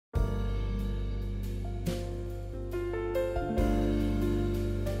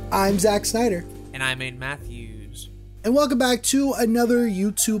I'm Zack Snyder. And I'm Aiden Matthews. And welcome back to another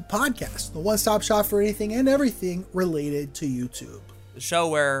YouTube podcast, the one-stop shop for anything and everything related to YouTube. The show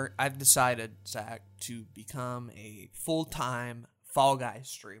where I've decided, Zach, to become a full-time Fall Guys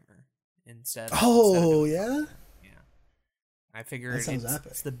streamer instead of yeah? Yeah. I figured epic.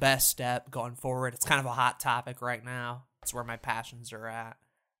 It's the best step going forward. It's kind of a hot topic right now. It's where my passions are at.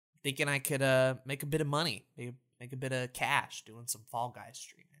 Thinking I could make a bit of money, make a bit of cash doing some Fall Guys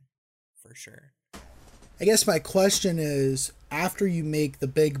streaming, for sure. I guess my question is, after you make the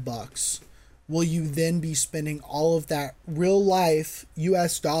big bucks, will you then be spending all of that real-life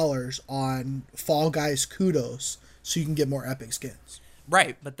US dollars on Fall Guys kudos so you can get more epic skins?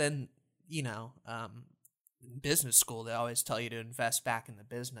 Right, but then, in business school, they always tell you to invest back in the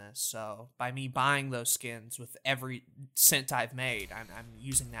business. So by me buying those skins with every cent I've made, I'm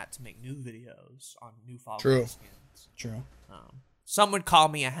using that to make new videos on new Fall Guys skins. True. Some would call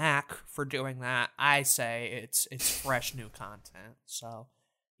me a hack for doing that. I say it's fresh new content. So,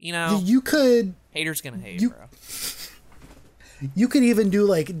 you could... Haters gonna hate, bro. You could even do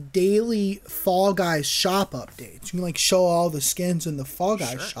like daily Fall Guys shop updates. You can show all the skins in the Fall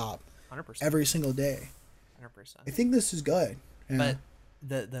Guys shop 100%. every single day. 100%. I think this is good. Yeah. But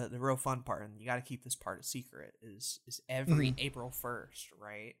the real fun part, and you got to keep this part a secret, is every April 1st,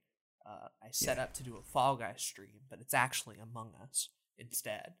 right? I set up to do a Fall Guys stream, but it's actually Among Us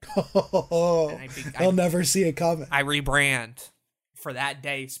instead. I'll never see it coming. I rebrand for that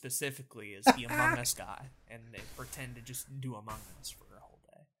day specifically as the Among Us guy, and they pretend to just do Among Us for a whole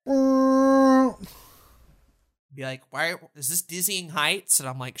day. Be like, why is this Dizzying Heights? And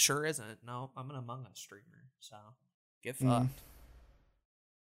I'm like, sure isn't. No, I'm an Among Us streamer, so get fucked.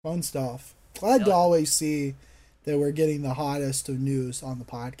 Fun stuff. Glad to always see that we're getting the hottest of news on the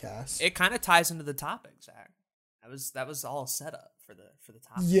podcast. It kind of ties into the topic, Zach. That was all set up for the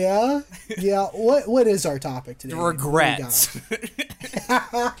topic. Yeah, yeah. What is our topic today? The regrets,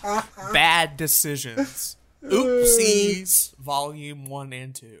 bad decisions, oopsies, volume 1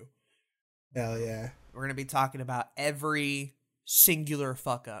 and 2. Hell yeah. We're gonna be talking about every singular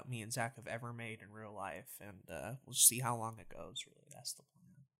fuck up me and Zach have ever made in real life, and we'll see how long it goes. Really, that's the plan.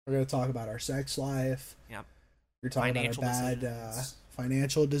 We're gonna talk about our sex life. Yep. We're talking about our bad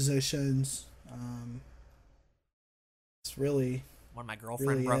financial decisions. It's really when my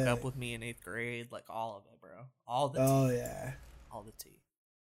girlfriend broke up with me in 8th grade, like all of it, bro. All the tea. Oh yeah. All the tea.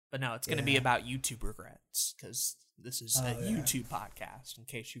 But no, it's gonna be about YouTube regrets, because this is a YouTube podcast. In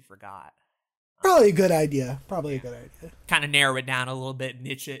case you forgot. Probably a good idea. A good idea. Kind of narrow it down a little bit,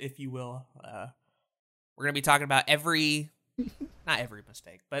 niche it, if you will. We're gonna be talking about not every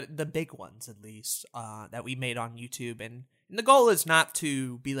mistake, but the big ones at least, that we made on YouTube. And the goal is not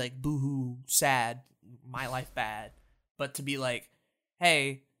to be like, boo-hoo, sad, my life bad, but to be like,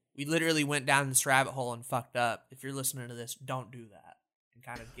 hey, we literally went down this rabbit hole and fucked up. If you're listening to this, don't do that. And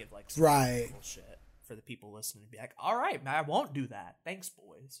kind of give some bullshit for the people listening to be like, all right, man, I won't do that. Thanks,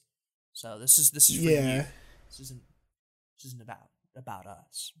 boys. So this is for you. This isn't about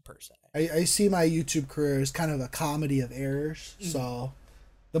us per se. I see my YouTube career as kind of a comedy of errors. Mm-hmm. So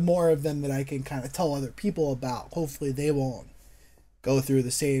the more of them that I can kind of tell other people about, hopefully they won't go through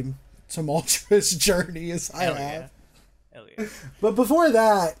the same tumultuous journey as I have. Hell yeah. But before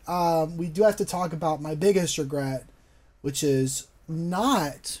that, we do have to talk about my biggest regret, which is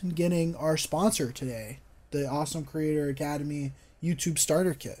not getting our sponsor today, the Awesome Creator Academy YouTube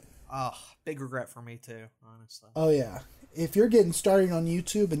Starter Kit. Oh, big regret for me too, honestly. Oh yeah. If you're getting started on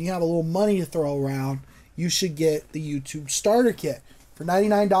YouTube and you have a little money to throw around, you should get the YouTube Starter Kit. For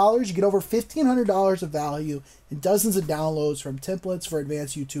 $99, you get over $1,500 of value and dozens of downloads, from templates for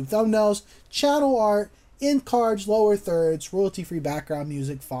advanced YouTube thumbnails, channel art, end cards, lower thirds, royalty-free background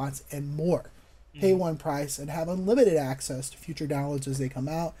music, fonts, and more. Pay one price and have unlimited access to future downloads as they come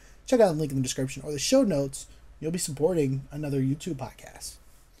out. Check out the link in the description or the show notes. You'll be supporting another YouTube podcast.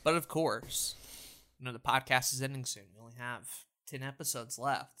 But of course, the podcast is ending soon. We only have 10 episodes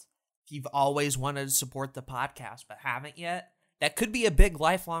left. If you've always wanted to support the podcast but haven't yet, that could be a big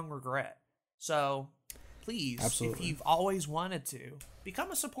lifelong regret. So please, if you've always wanted to,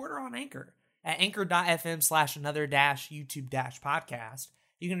 become a supporter on Anchor. At anchor.fm/another-YouTube-podcast,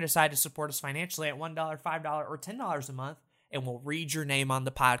 you can decide to support us financially at $1, $5, or $10 a month, and we'll read your name on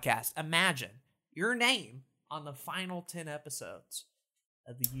the podcast. Imagine your name on the final 10 episodes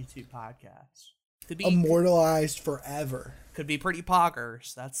of the YouTube podcast. Could be immortalized forever. Could be pretty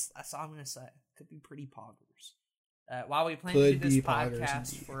poggers. That's all I'm gonna say. Could be pretty poggers. While we plan to do this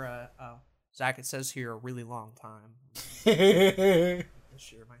podcast for Zach, it says here a really long time.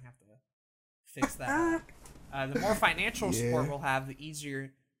 This year might have to fix that. The more financial support we'll have, the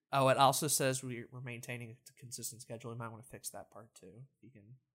easier Oh, it also says we're maintaining a consistent schedule. We might want to fix that part too. You can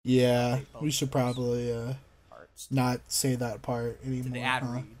Yeah, update both we should those probably parts. not say that part To anymore. the ad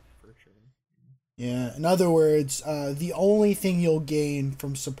huh? read for sure. Yeah. In other words, the only thing you'll gain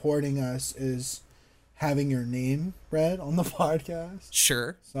from supporting us is having your name read on the podcast.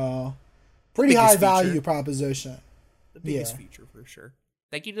 Sure. So, pretty Biggest high value feature. proposition. The biggest Yeah. feature for sure.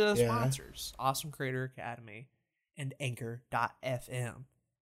 Thank you to the Yeah. sponsors, Awesome Creator Academy and Anchor.fm.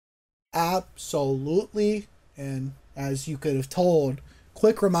 Absolutely. And as you could have told,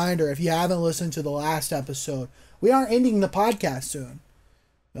 quick reminder, if you haven't listened to the last episode, we are ending the podcast soon.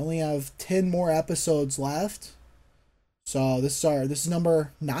 We only have 10 more episodes left. So this is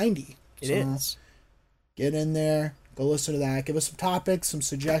number 90. It So is. get in there, go listen to that. Give us some topics, some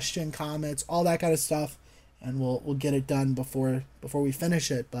suggestion, comments, all that kind of stuff, and we'll get it done before we finish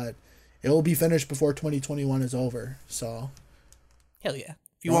it, but it will be finished before 2021 is over. So Hell yeah.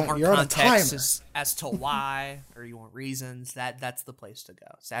 If you want more you're on a context timer. as to why, or you want reasons, that's the place to go.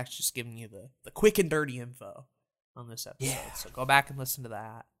 Zach's just giving you the quick and dirty info on this episode. Yeah. So go back and listen to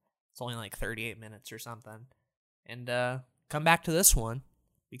that. It's only like 38 minutes or something. And come back to this one,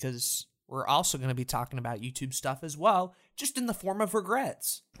 because we're also going to be talking about YouTube stuff as well, just in the form of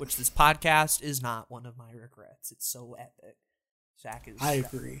regrets, which this podcast is not one of my regrets. It's so epic. I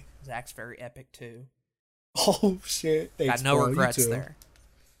agree. Zach's very epic too. Oh shit! Thanks, Got no bro. You regrets too. there.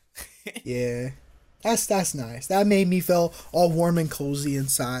 Yeah, that's nice. That made me feel all warm and cozy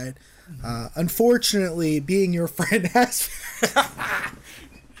inside. Unfortunately, being your friend has.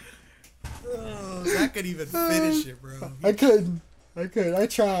 Zach could even finish it, bro. I couldn't. I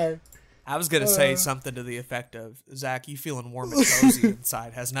tried. I was gonna say something to the effect of, Zach, you feeling warm and cozy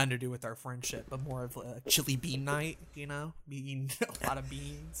inside has nothing to do with our friendship, but more of a chili bean night, eating a lot of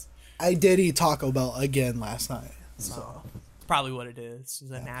beans. I did eat Taco Bell again last night. So It's probably what it is.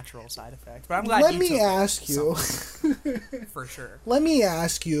 It's a natural side effect. But I'm glad let you me took ask you. something, for sure. Let me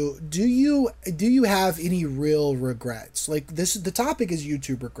ask you: Do you have any real regrets? Like the topic is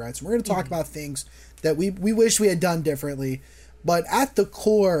YouTube regrets. We're going to talk about things that we wish we had done differently. But at the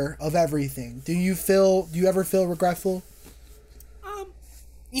core of everything, do you ever feel regretful?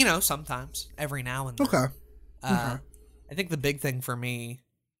 Sometimes, every now and then. Okay. I think the big thing for me,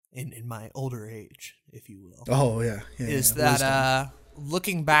 in my older age, if you will, Oh yeah, is yeah. that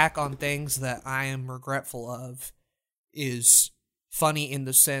looking back on things that I am regretful of is funny in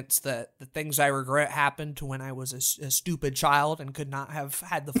the sense that the things I regret happened to when I was a stupid child and could not have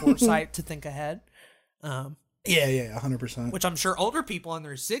had the foresight to think ahead. Yeah, 100%. Which I'm sure older people in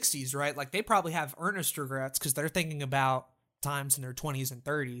their 60s, right? Like they probably have earnest regrets because they're thinking about times in their 20s and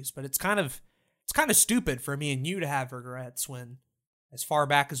 30s. But it's kind of stupid for me and you to have regrets when, as far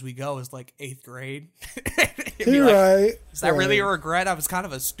back as we go, is like 8th grade. You're right. Is that really a regret? I was kind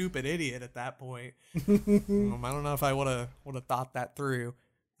of a stupid idiot at that point. I don't know if I would have thought that through.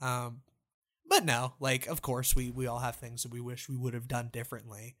 But no, like of course we all have things that we wish we would have done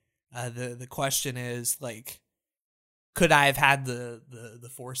differently. The question is like, could I have had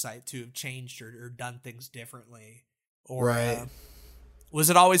the foresight to have changed or done things differently? Or Right. Was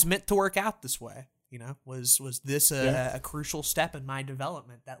it always meant to work out this way? Was this a crucial step in my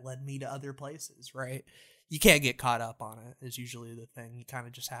development that led me to other places, right? You can't get caught up on it, is usually the thing. You kind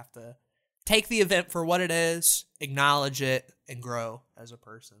of just have to take the event for what it is, acknowledge it, and grow as a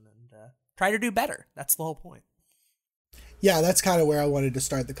person, and try to do better. That's the whole point. Yeah, that's kind of where I wanted to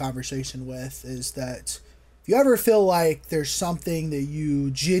start the conversation with, is that if you ever feel like there's something that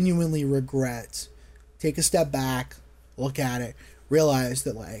you genuinely regret, take a step back, look at it, realize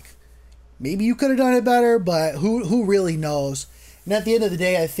that like maybe you could have done it better, but who really knows? And at the end of the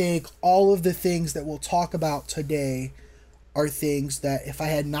day, I think all of the things that we'll talk about today are things that if I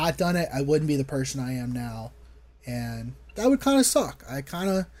had not done it, I wouldn't be the person I am now. And that would kind of suck. I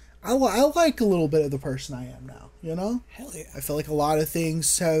like a little bit of the person I am now, Hell yeah. I feel like a lot of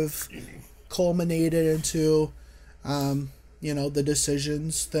things have culminated into, the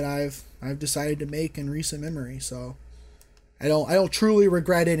decisions that I've decided to make in recent memory. So I don't truly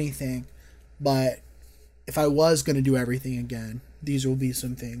regret anything, but if I was going to do everything again, these will be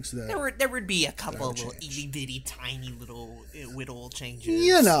some things that There would be a couple of little change. itty bitty tiny little whittle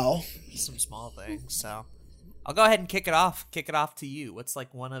changes. Some small things. So I'll go ahead and kick it off. Kick it off to you. What's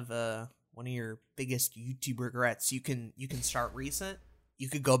like one of your biggest YouTube regrets? You can start recent. You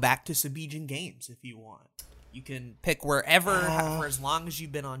could go back to Sabijan Games if you want. You can pick wherever for as long as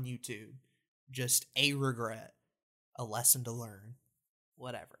you've been on YouTube. Just a regret, a lesson to learn,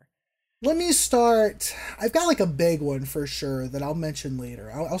 whatever. Let me start. I've got like a big one for sure that I'll mention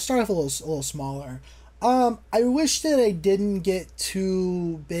later. I'll start off a little smaller. I wish that I didn't get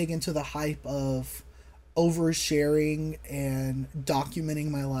too big into the hype of oversharing and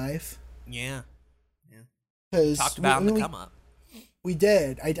documenting my life. Yeah. Yeah. Because Talked about in the come up. we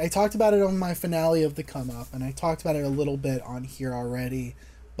did. I talked about it on my finale of the come up, and I talked about it a little bit on here already.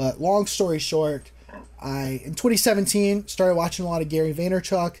 But long story short, I in 2017 started watching a lot of Gary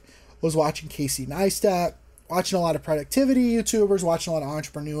Vaynerchuk, was watching Casey Neistat, watching a lot of productivity YouTubers, watching a lot of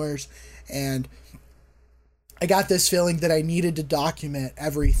entrepreneurs, and I got this feeling that I needed to document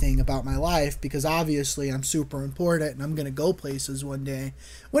everything about my life because obviously I'm super important and I'm going to go places one day.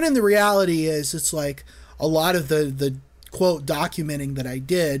 When in the reality is it's like a lot of the quote documenting that I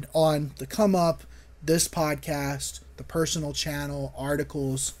did on the come up, this podcast, the personal channel,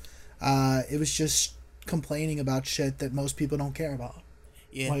 articles, it was just complaining about shit that most people don't care about.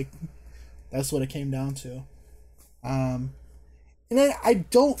 Yeah. Like that's what it came down to. And I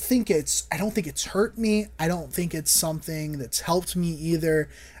don't think it's hurt me. I don't think it's something that's helped me either.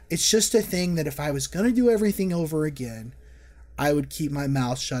 It's just a thing that if I was going to do everything over again, I would keep my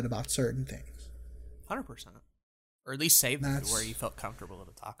mouth shut about certain things. 100%. Or at least save them to where you felt comfortable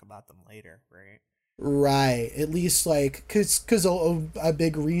to talk about them later, right? Right. At least like, cause a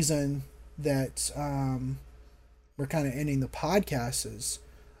big reason that we're kind of ending the podcast is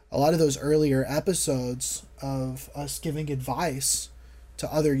a lot of those earlier episodes of us giving advice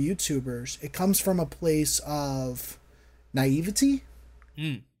to other YouTubers, it comes from a place of naivety.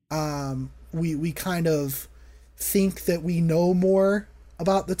 We kind of think that we know more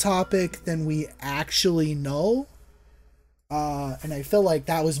about the topic than we actually know. And I feel like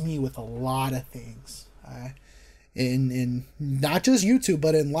that was me with a lot of things. In not just YouTube,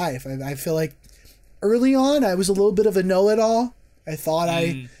 but in life. I feel like early on I was a little bit of a know-it-all. I thought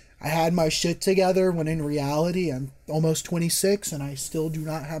I had my shit together when in reality I'm almost 26 and I still do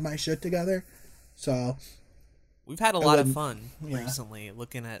not have my shit together. So we've had a lot of fun recently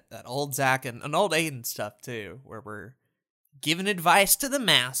looking at old Zach and old Aiden stuff too, where we're giving advice to the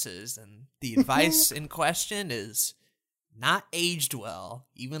masses, and the advice in question is not aged well,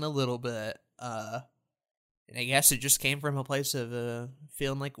 even a little bit. And I guess it just came from a place of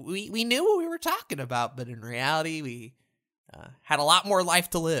feeling like we knew what we were talking about, but in reality we had a lot more life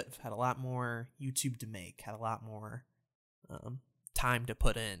to live, had a lot more YouTube to make, had a lot more time to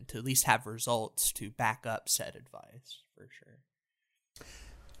put in to at least have results to back up said advice, for sure.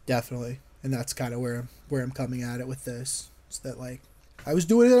 Definitely. And that's kind of where I'm coming at it with this. It's that like I was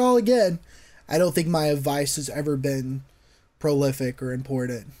doing it all again. I don't think my advice has ever been prolific or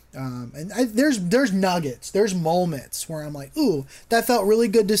important. There's nuggets, there's moments where I'm like, ooh, that felt really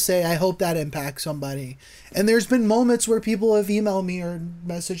good to say. I hope that impacts somebody. And there's been moments where people have emailed me or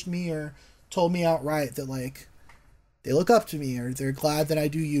messaged me or told me outright that like they look up to me or they're glad that I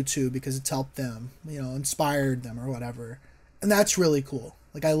do YouTube because it's helped them, inspired them or whatever. And that's really cool.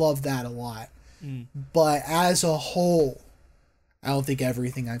 Like I love that a lot. But as a whole, I don't think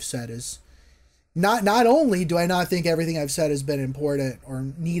everything I've said is not only do I not think everything I've said has been important or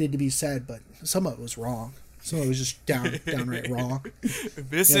needed to be said, but some of it was wrong. Some of it was just downright wrong.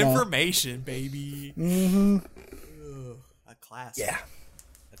 Misinformation, baby. Mm-hmm. Ugh, a classic. Yeah.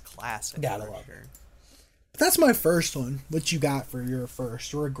 A classic. Gotta love it. But that's my first one. What you got for your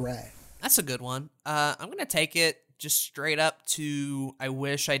first regret? That's a good one. I'm going to take it just straight up to I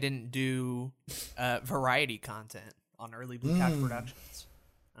wish I didn't do variety content on Early Blue Couch Productions.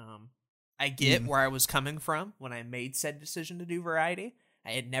 I get where I was coming from when I made said decision to do variety.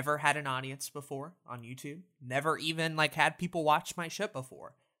 I had never had an audience before on YouTube. Never even had people watch my shit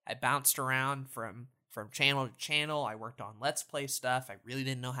before. I bounced around from channel to channel. I worked on Let's Play stuff. I really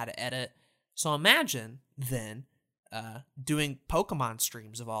didn't know how to edit. So imagine then doing Pokemon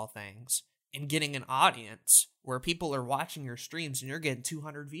streams of all things and getting an audience where people are watching your streams and you're getting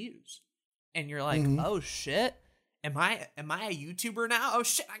 200 views. And you're like, oh shit. Am I a YouTuber now? Oh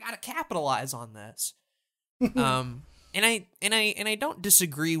shit, I gotta capitalize on this. And I don't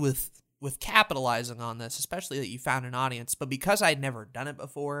disagree with capitalizing on this, especially that you found an audience, but because I'd never done it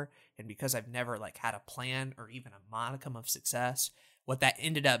before and because I've never had a plan or even a modicum of success, what that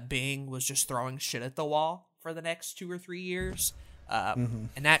ended up being was just throwing shit at the wall for the next 2 or 3 years. And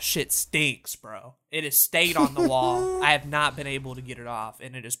that shit stinks, bro. It has stayed on the wall. I have not been able to get it off,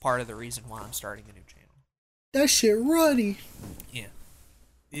 and it is part of the reason why I'm starting a new channel. That shit runny. Yeah.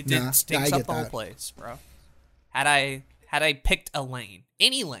 It stinks up the whole place, bro. Had I picked a lane,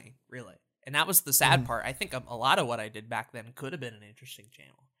 any lane, really. And that was the sad part. I think a lot of what I did back then could have been an interesting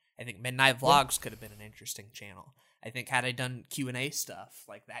channel. I think Midnight Vlogs could have been an interesting channel. I think had I done Q&A stuff,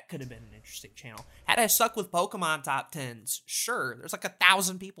 that could have been an interesting channel. Had I stuck with Pokemon top 10s, sure, there's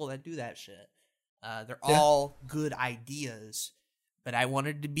 1,000 people that do that shit. They're all good ideas, but I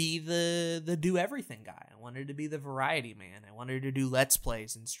wanted to be the do everything guy. I wanted to be the variety man. I wanted to do Let's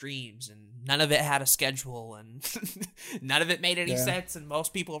Plays and streams, and none of it had a schedule, and none of it made any sense, and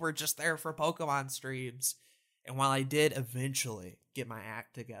most people were just there for Pokemon streams. And while I did eventually get my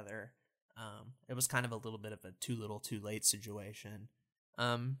act together, it was kind of a little bit of a too little too late situation.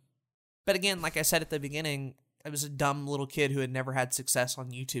 But again, like I said at the beginning, I was a dumb little kid who had never had success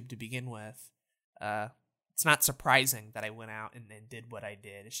on YouTube to begin with. It's not surprising that I went out and did what I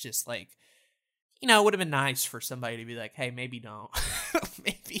did. It's just like, it would have been nice for somebody to be like, hey, maybe don't.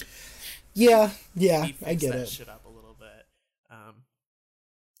 maybe. Yeah, maybe I get that it. shit up a little bit.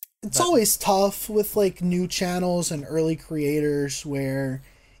 It's always tough with like new channels and early creators where,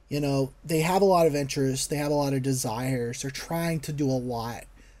 they have a lot of interest, they have a lot of desires, they're trying to do a lot.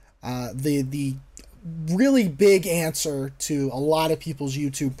 The really big answer to a lot of people's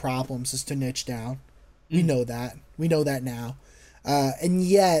YouTube problems is to niche down. We know that. We know that now. And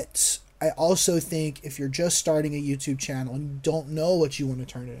yet, I also think if you're just starting a YouTube channel and you don't know what you want to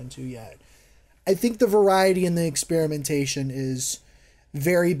turn it into yet, I think the variety and the experimentation is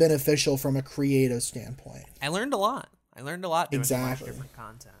very beneficial from a creative standpoint. I learned a lot. doing a bunch of Exactly. different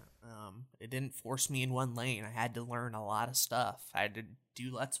content. It didn't force me in one lane. I had to learn a lot of stuff. I had to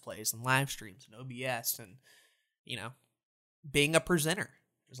do Let's Plays and live streams and OBS and, being a presenter.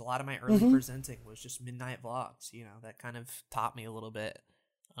 There's a lot of my early presenting was just midnight vlogs. That kind of taught me a little bit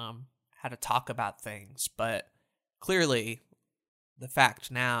how to talk about things. But clearly, the fact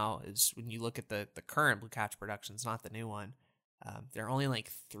now is when you look at the current Blue Couch Productions, not the new one, there are only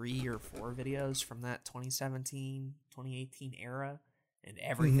like 3 or 4 videos from that 2017, 2018 era. And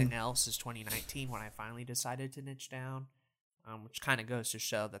everything else is 2019 when I finally decided to niche down, which kind of goes to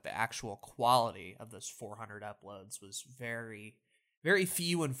show that the actual quality of those 400 uploads was very, very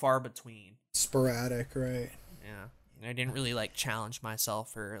few and far between. Sporadic, right? Yeah. And I didn't really challenge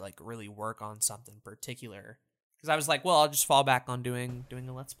myself or really work on something particular because I was like, well, I'll just fall back on doing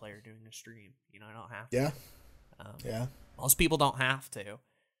a Let's Play or doing a stream. I don't have to. Yeah. Yeah. Most people don't have to.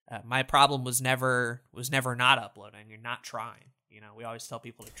 My problem was never not uploading or not trying. We always tell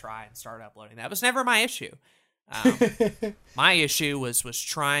people to try and start uploading. That was never my issue. My issue was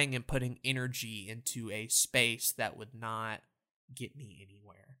trying and putting energy into a space that would not get me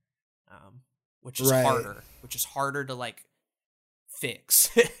anywhere, which is harder. Which is harder to fix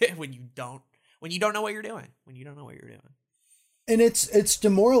when you don't know what you're doing. And it's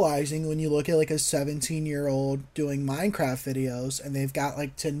demoralizing when you look at a 17-year-old doing Minecraft videos and they've got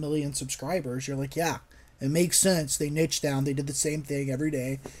 10 million subscribers. You're like, yeah. It makes sense. They niched down. They did the same thing every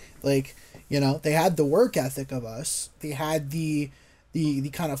day. They had the work ethic of us. They had the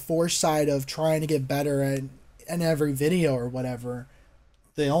kind of foresight of trying to get better in every video or whatever.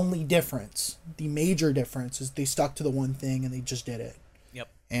 The only difference, the major difference, is they stuck to the one thing and they just did it. Yep.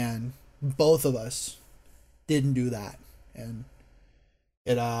 And both of us didn't do that. And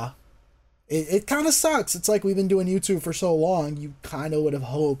it kind of sucks. It's like we've been doing YouTube for so long. You kind of would have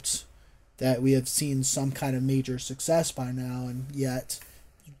hoped that we have seen some kind of major success by now, and yet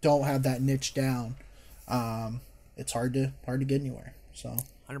you don't have that niche down. It's hard to get anywhere. So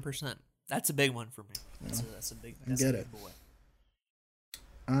 100%. That's a big one for me. That's a big. That's I get a big it. boy.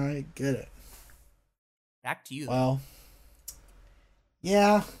 I get it. Back to you. Well,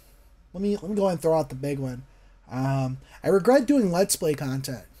 yeah. Let me go ahead and throw out the big one. I regret doing Let's Play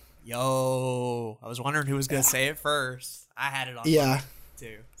content. Yo, I was wondering who was gonna say it first. I had it on. Yeah.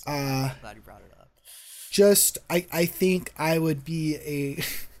 Too. So I'm glad you brought it up. I think I would be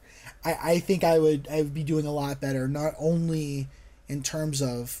I think I would be doing a lot better, not only in terms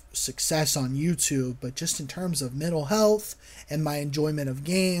of success on YouTube, but just in terms of mental health and my enjoyment of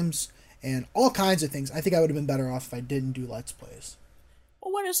games and all kinds of things. I think I would have been better off if I didn't do Let's Plays.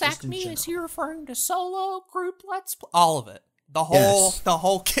 Well, what does that mean? Is he referring to solo, group, Let's Play? All of it. The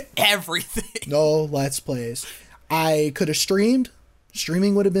whole everything. No Let's Plays. I could have streamed.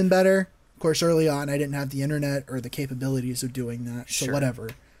 Streaming would have been better. Of course, early on, I didn't have the internet or the capabilities of doing that, so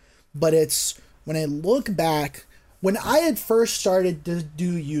whatever. But it's, when I look back, when I had first started to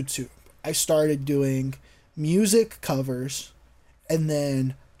do YouTube, I started doing music covers, and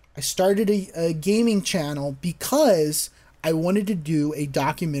then I started a gaming channel because I wanted to do a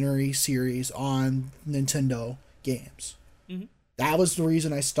documentary series on Nintendo games. Mm-hmm. That was the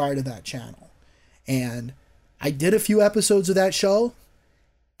reason I started that channel. And I did a few episodes of that show,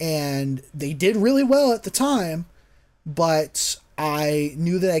 and they did really well at the time, but I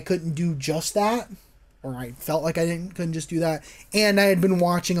knew that I couldn't do just that, or I felt like I couldn't just do that, and I had been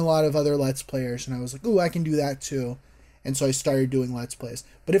watching a lot of other Let's Players, and I was like, ooh, I can do that too. and so I started doing Let's Plays.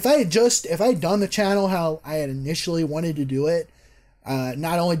 But if I had done the channel how I had initially wanted to do it,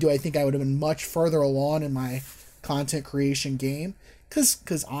 not only do I think I would have been much further along in my content creation game,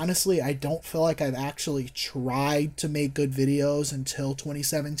 because honestly, I don't feel like I've actually tried to make good videos until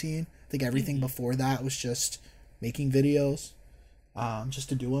 2017. I think everything before that was just making videos, just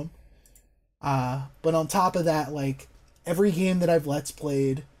to do them. But on top of that, like, every game that I've Let's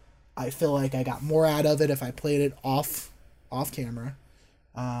Played, I feel like I got more out of it if I played it off camera.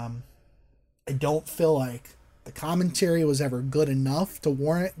 I don't feel like the commentary was ever good enough to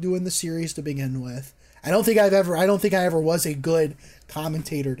warrant doing the series to begin with. I don't think I ever was a good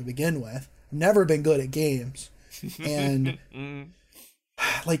commentator to begin with. I've never been good at games. And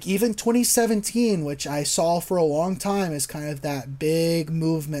like, even 2017, which I saw for a long time as kind of that big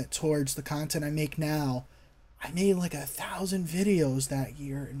movement towards the content I make now, I made like 1,000 videos that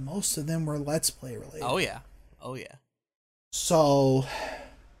year, and most of them were Let's Play related. Oh yeah. So,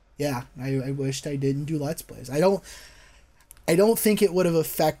 yeah, I wished I didn't do Let's Plays. I don't think it would have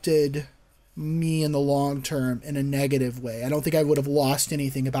affected me in the long term in a negative way. I don't think I would have lost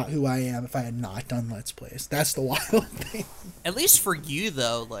anything about who I am if I had not done Let's Plays. That's the wild thing. At least for you,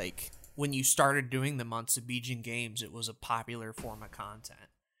 though, like, when you started doing them on Subijin Games, it was a popular form of content.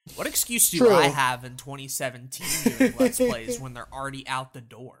 What excuse do I have in 2017 doing Let's Plays when they're already out the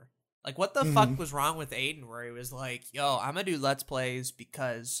door? Like, what the fuck was wrong with Aiden where he was like, yo, I'm gonna do Let's Plays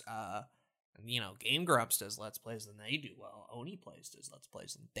because, Game Grumps does Let's Plays and they do well. Oni Plays does Let's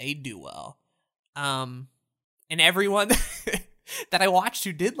Plays and they do well. And everyone that I watched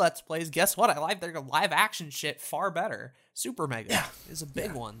who did Let's Plays, guess what? I like their live action shit far better. Super Mega is a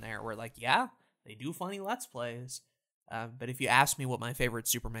big one there where, like, yeah, they do funny Let's Plays. But if you ask me what my favorite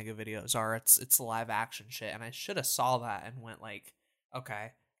Super Mega videos are, it's the live action shit. And I should have saw that and went like,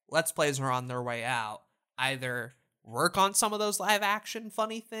 okay, Let's Plays are on their way out. Either work on some of those live action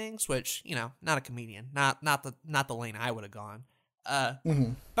funny things, which, not a comedian, not the lane I would have gone.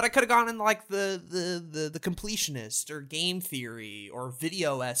 But I could have gone in like the completionist or game theory or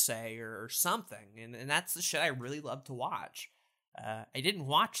video essay or something. And that's the shit I really love to watch. I didn't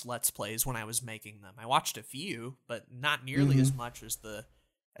watch Let's Plays when I was making them. I watched a few, but not nearly as much as the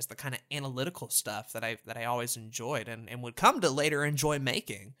kind of analytical stuff that I always enjoyed and would come to later enjoy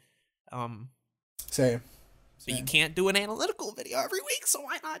making. Same. But you can't do an analytical video every week, so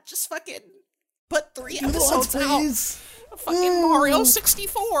why not just fucking put 3 episodes out? Fucking Mario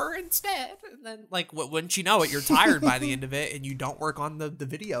 64 instead. And then, like, wouldn't you know it, you're tired by the end of it, and you don't work on the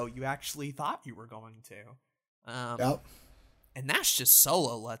video you actually thought you were going to. Yep. And that's just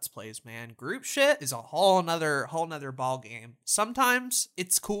solo Let's Plays, man. Group shit is a whole nother ball game. Sometimes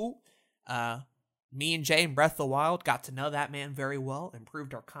it's cool. Me and Jay in Breath of the Wild got to know that man very well,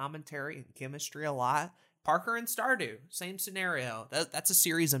 improved our commentary and chemistry a lot. Parker and Stardew, same scenario. That's a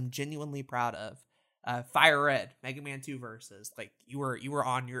series I'm genuinely proud of. Fire Red, Mega Man 2 Versus. Like, you were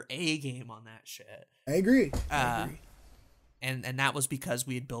on your A game on that shit. I agree. And that was because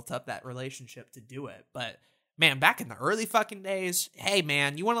we had built up that relationship to do it. But man, back in the early fucking days, hey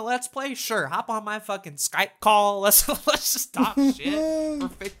man, you want to Let's Play? Sure, hop on my fucking Skype call. Let's just talk shit for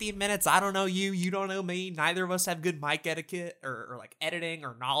 15 minutes. I don't know you, you don't know me. Neither of us have good mic etiquette or like editing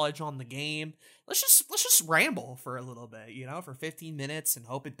or knowledge on the game. Let's just ramble for a little bit, for 15 minutes and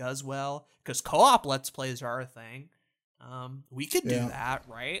hope it does well. Because co-op Let's Plays are a thing. We could do that,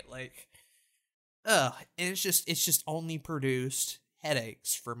 right? Like, and it's just only produced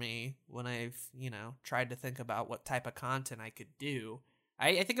headaches for me when I've, tried to think about what type of content I could do.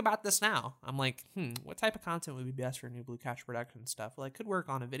 I think about this now. I'm like, what type of content would be best for New Blue Couch Production stuff? Well, I could work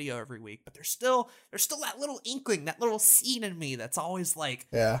on a video every week, but there's still that little inkling, that little seed in me that's always like,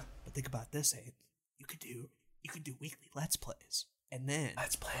 but think about this, Abe. You could do weekly Let's Plays. And then,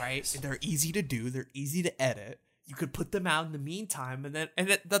 right, they're easy to do, they're easy to edit. You could put them out in the meantime, and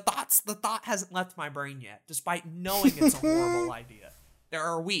the thought hasn't left my brain yet, despite knowing it's a horrible idea. There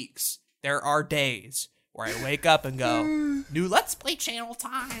are weeks, there are days where I wake up and go, new Let's Play channel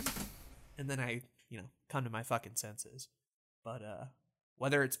time, and then I, come to my fucking senses. But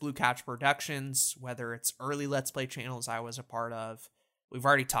whether it's Blue Couch Productions, whether it's early Let's Play channels I was a part of, we've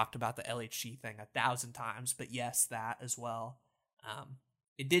already talked about the LHC thing 1,000 times, but yes, that as well.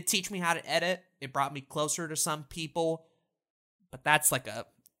 It did teach me how to edit. It brought me closer to some people, but that's like a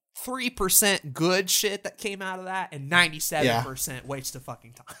 3% good shit that came out of that, and 97% waste of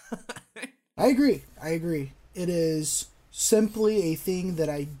fucking time. I agree. It is simply a thing that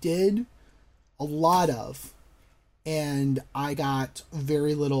I did a lot of, and I got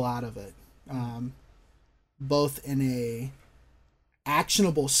very little out of it. Both in a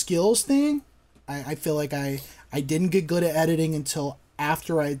actionable skills thing, I feel like I I didn't get good at editing until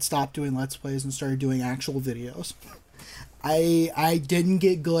after I'd stopped doing Let's Plays and started doing actual videos. I didn't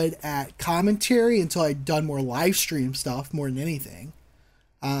get good at commentary until I'd done more live stream stuff more than anything.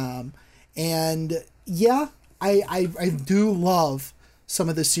 And yeah, I do love some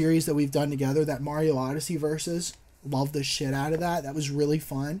of the series that we've done together. That Mario Odyssey versus, love the shit out of that. That was really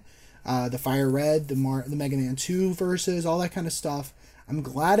fun. The Fire Red, the Mega Man 2 versus, all that kind of stuff. I'm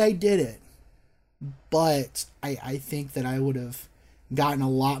glad I did it, but I think that I would have gotten a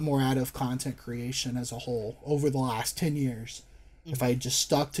lot more out of content creation as a whole over the last 10 years if I had just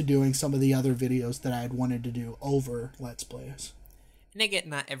stuck to doing some of the other videos that I had wanted to do over Let's Plays. And again,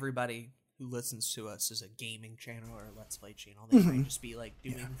 not everybody who listens to us is a gaming channel or a Let's Play channel. They might just be like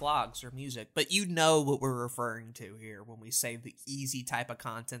doing vlogs or music. But you know what we're referring to here when we say the easy type of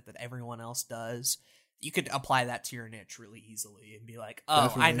content that everyone else does. You could apply that to your niche really easily and be like, oh,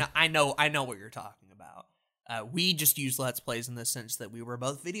 definitely. I know what you're talking about. We just use Let's Plays in the sense that we were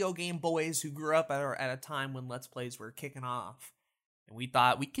both video game boys who grew up at a time when Let's Plays were kicking off. And we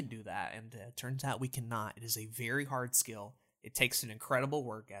thought we could do that. And it turns out we cannot. It is a very hard skill. It takes an incredible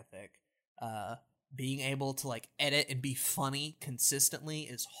work ethic. Being able to like edit and be funny consistently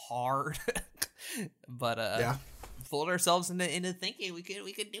is hard. But fooled ourselves into thinking we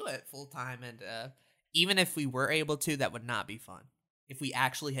could do it full time. And even if we were able to, that would not be fun. If we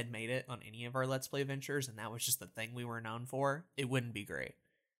actually had made it on any of our Let's Play ventures and that was just the thing we were known for, it wouldn't be great.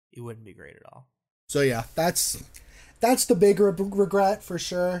 It wouldn't be great at all. So yeah, that's the big regret for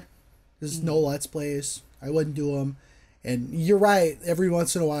sure. There's no Let's Plays. I wouldn't do them. And you're right. Every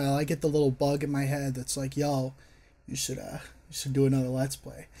once in a while, I get the little bug in my head that's like, "Yo, you should do another Let's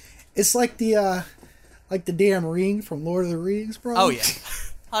Play." It's like the damn ring from Lord of the Rings, bro. Oh yeah,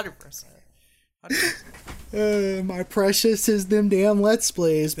 100%. My precious is them damn Let's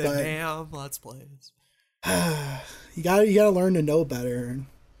Plays, but damn Let's Plays. You gotta learn to know better.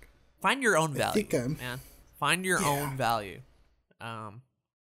 Find your own value, man. Find your own value.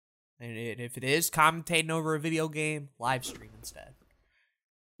 And if it is commentating over a video game, live stream instead.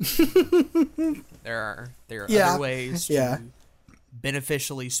 there are other ways to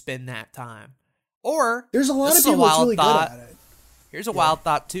beneficially spend that time. Or there's a lot of people that's really good at it. Here's a wild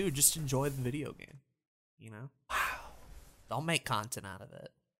thought too: just enjoy the video game. You know, don't make content out of it.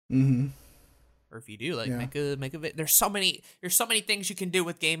 Mm-hmm. Or if you do, like make a there's so many things you can do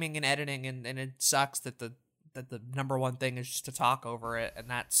with gaming and editing, and it sucks that the number one thing is just to talk over it, and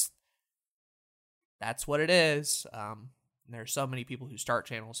that's what it is. There's so many people who start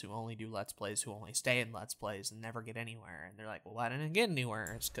channels who only do Let's Plays, who only stay in Let's Plays and never get anywhere. And they're like, well, why didn't I get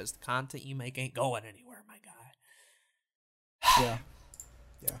anywhere? It's because the content you make ain't going anywhere, my guy. Yeah.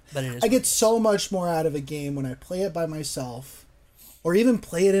 But it is I get so much more out of a game when I play it by myself, or even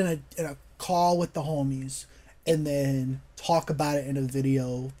play it in a call with the homies, and then talk about it in a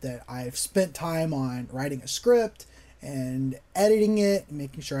video that I've spent time on writing a script and editing it, and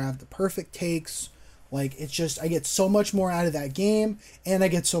making sure I have the perfect takes. Like, it's just, I get so much more out of that game, and I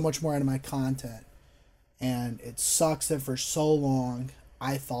get so much more out of my content. And it sucks that for so long,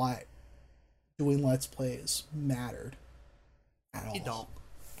 I thought doing Let's Plays mattered at all. It don't.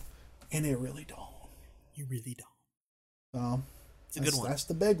 And it really don't. You really don't. So, it's a good one. That's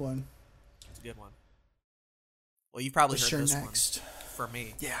the big one. It's a good one. Well, you've probably heard this next one from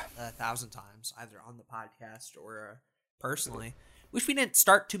me 1,000 times, either on the podcast or personally. Wish we didn't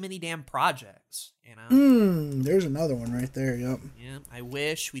start too many damn projects, you know? There's another one right there, yep. Yeah, I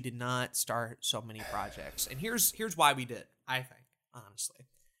wish we did not start so many projects. And here's why we did, I think, honestly.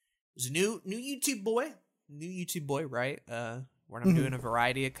 There's a new YouTube boy, right? Where I'm doing a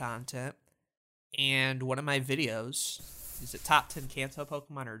variety of content. And one of my videos is it top 10 Kanto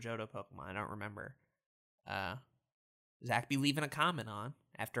Pokemon or Johto Pokemon? I don't remember. Zach be leaving a comment on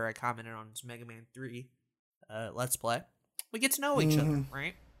after I commented on his Mega Man 3 Let's Play. We get to know each other,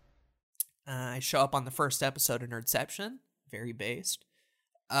 right? I show up on the first episode of Nerdception, very based.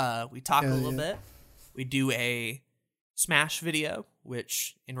 We talk a little bit. We do a Smash video,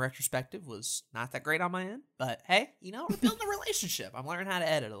 which in retrospective was not that great on my end. But hey, you know, we're building a relationship. I'm learning how to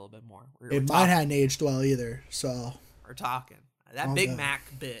edit a little bit more. Mine hadn't aged well either, so. We're talking. That Big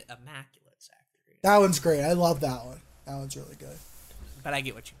Mac bit, immaculate, Zach. That one's great. I love that one. That one's really good. But I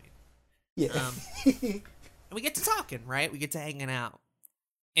get what you mean. Yeah. And we get to talking, right? We get to hanging out.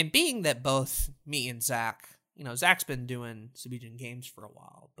 And being that both me and Zach, you know, Zach's been doing Subijin Games for a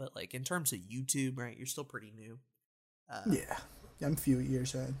while, but like in terms of YouTube, right, you're still pretty new. Yeah, I'm a few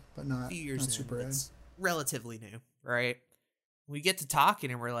years in, but not super in. Relatively new, right? We get to talking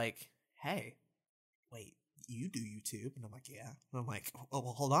and we're like, hey, wait, you do YouTube? And I'm like, yeah. And I'm like, oh,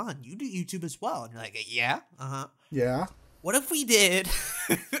 well, hold on. You do YouTube as well. And you're like, yeah? Uh-huh. Yeah. What if we did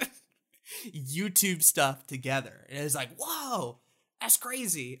YouTube stuff together? And it's like, whoa, that's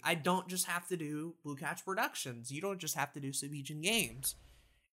crazy. I don't just have to do Blue Catch Productions. You don't just have to do Subhegian Games.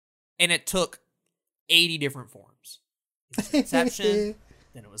 And it took 80 different forms. It was Inception,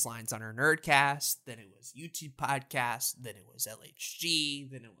 then it was Lines on Our Nerdcast, then it was YouTube podcast, then it was LHG,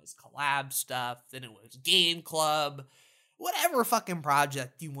 then it was collab stuff, then it was Game Club, whatever fucking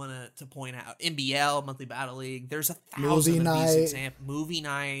project you want to point out. MBL, Monthly Battle League. There's 1,000 of these examples. Movie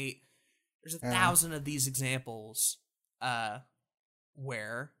night. There's 1,000 of these examples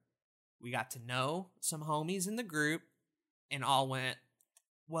where we got to know some homies in the group and all went,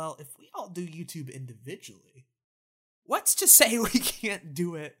 well, if we all do YouTube individually, what's to say we can't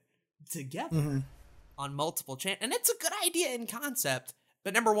do it together on multiple channels? And it's a good idea in concept.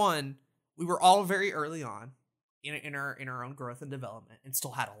 But number one, we were all very early on in our own growth and development and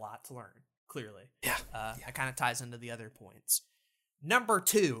still had a lot to learn, clearly. Yeah. That kind of ties into the other points. Number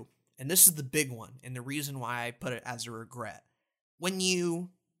two, and this is the big one, and the reason why I put it as a regret. When you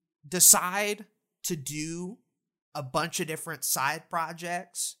decide to do a bunch of different side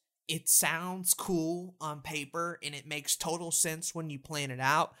projects, it sounds cool on paper and it makes total sense when you plan it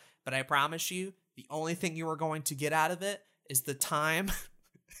out. But I promise you, the only thing you are going to get out of it is the time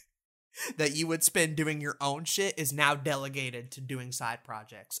that you would spend doing your own shit is now delegated to doing side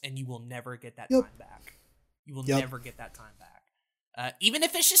projects, and you will never get that time back. You will never get that time back. Even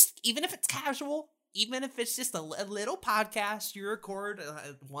if it's casual, even if it's just a little podcast you record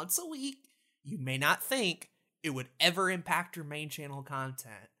once a week, you may not think it would ever impact your main channel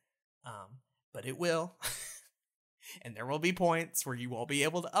content. But it will. And there will be points where you won't be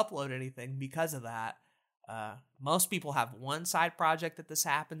able to upload anything because of that. Most people have one side project that this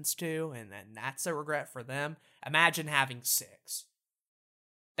happens to, and then that's a regret for them. Imagine having 6.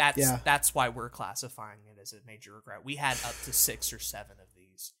 That's why we're classifying it as a major regret. We had up to 6 or 7 of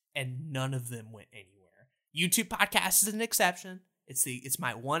these, and none of them went anywhere. YouTube podcast is an exception. It's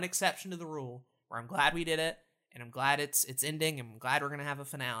my one exception to the rule where I'm glad we did it, and I'm glad it's ending, and I'm glad we're gonna have a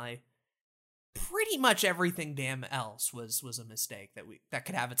finale. Pretty much everything damn else was a mistake that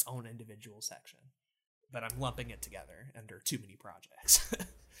could have its own individual section. But I'm lumping it together under too many projects.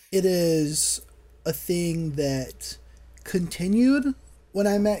 It is a thing that continued when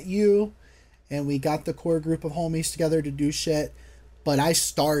I met you and we got the core group of homies together to do shit, but I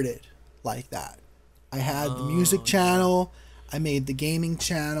started like that. I had the music channel, I made the gaming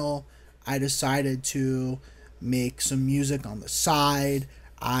channel, I decided to make some music on the side.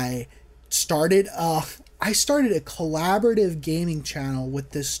 I started a collaborative gaming channel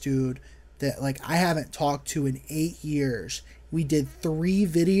with this dude that I haven't talked to in 8 years. We did 3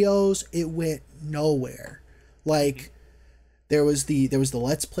 videos. It went nowhere. There was the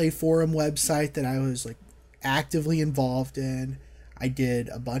Let's Play forum website that I was actively involved in. I did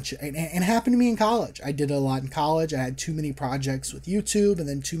a bunch of, and it happened to me in college. I did a lot in college. I had too many projects with YouTube and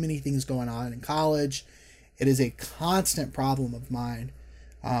then too many things going on in college. It is a constant problem of mine,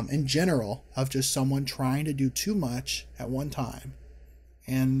 in general, of just someone trying to do too much at one time.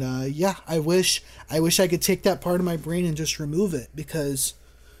 And I wish I could take that part of my brain and just remove it, because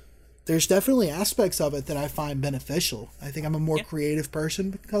there's definitely aspects of it that I find beneficial. I think I'm a more creative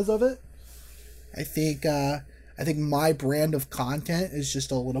person because of it. I think my brand of content is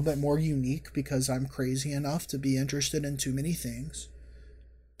just a little bit more unique because I'm crazy enough to be interested in too many things.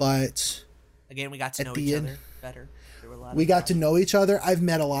 But again, we got to know each other better. We got to know each other. I've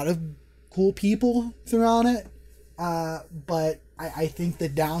met a lot of cool people throughout it. But I think the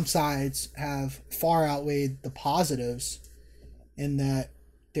downsides have far outweighed the positives, in that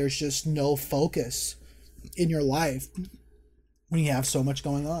there's just no focus in your life when you have so much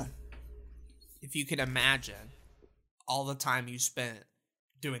going on. If you can imagine all the time you spent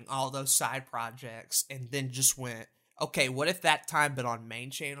doing all those side projects and then just went, okay, what if that time but on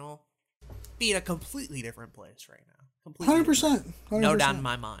main channel be in a completely different place right now? Completely 100%. No doubt in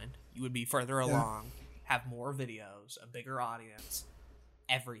my mind. You would be further along, have more videos, a bigger audience,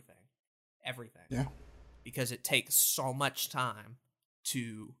 everything. Yeah. Because it takes so much time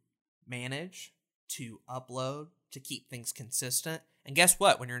to manage, to upload, to keep things consistent. And guess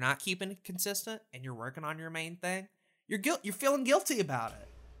what? When you're not keeping it consistent and you're working on your main thing, you're feeling guilty about it.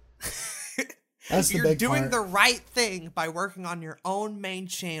 That's the You're big doing part. the right thing by working on your own main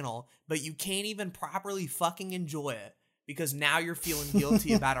channel, but you can't even properly fucking enjoy it because now you're feeling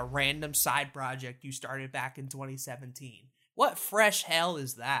guilty about a random side project you started back in 2017. What fresh hell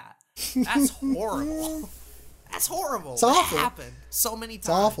is that? That's horrible. That's horrible. It's awful. That happened so many times. It's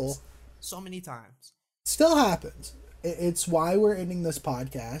awful. So many times. Still happens. It's why we're ending this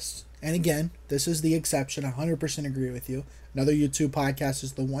podcast. And again, this is the exception. I 100% agree with you. Another YouTube podcast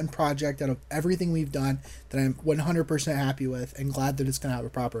is the one project out of everything we've done that I'm 100% happy with and glad that it's going to have a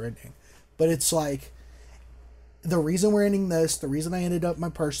proper ending. But it's like, the reason we're ending this, the reason I ended up my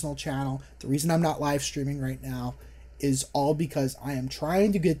personal channel, the reason I'm not live streaming right now is all because I am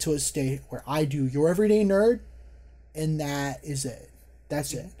trying to get to a state where I do Your Everyday Nerd, and that is it.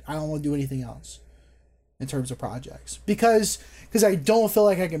 That's it. I don't want to do anything else in terms of projects because I don't feel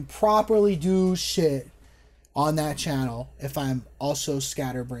like I can properly do shit on that channel if I'm also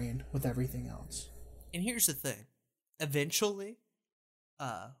scatterbrained with everything else. And here's the thing. Eventually,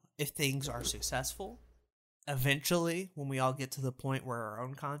 if things are successful, eventually when we all get to the point where our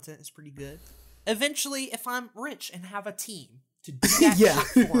own content is pretty good, eventually if I'm rich and have a team to do that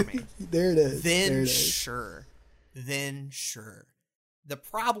shit for me, there it is. Then sure. The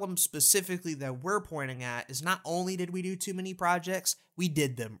problem specifically that we're pointing at is not only did we do too many projects, we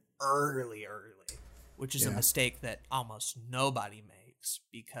did them early, which is a mistake that almost nobody makes,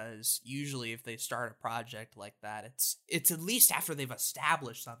 because usually if they start a project like that, it's at least after they've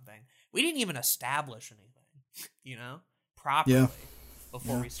established something. We didn't even establish anything, properly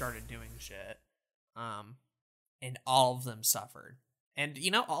before we started doing shit. And all of them suffered. And,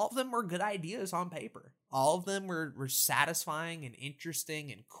 all of them were good ideas on paper. All of them were satisfying and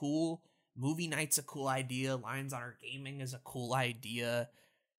interesting and cool. Movie night's a cool idea. Lions on Our Gaming is a cool idea.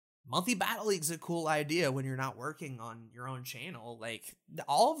 Monthly Battle League's a cool idea when you're not working on your own channel. Like,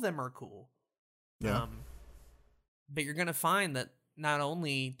 all of them are cool. Yeah. But you're going to find that not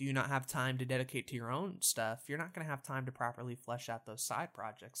only do you not have time to dedicate to your own stuff, you're not going to have time to properly flesh out those side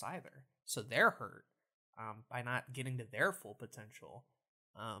projects either. So they're hurt. By not getting to their full potential.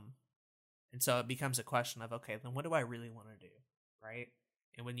 And so it becomes a question of, okay, then what do I really want to do, right?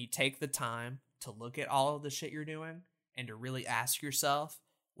 And when you take the time to look at all of the shit you're doing and to really ask yourself,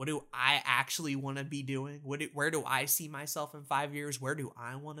 what do I actually want to be doing? Where do I see myself in 5 years? Where do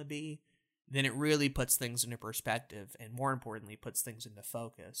I want to be? Then it really puts things into perspective, and more importantly, puts things into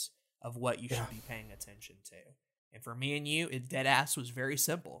focus of what you should be paying attention to. And for me and you, it deadass was very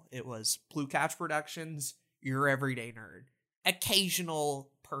simple. It was Blue Couch Productions, Your Everyday Nerd,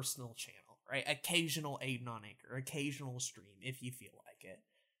 occasional personal channel, right? Occasional Aiden on Anchor, occasional stream if you feel like it,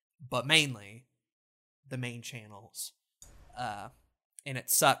 but mainly the main channels. And it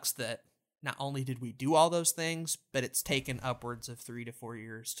sucks that not only did we do all those things, but it's taken upwards of 3 to 4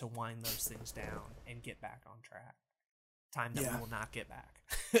 years to wind those things down and get back on track. Time that we will not get back.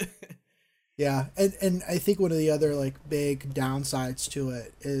 Yeah, and I think one of the other like big downsides to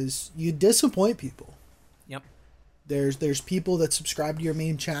it is you disappoint people. Yep. There's people that subscribe to your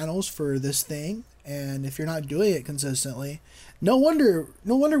main channels for this thing, and if you're not doing it consistently, no wonder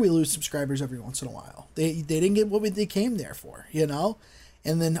we lose subscribers every once in a while. They didn't get what they came there for,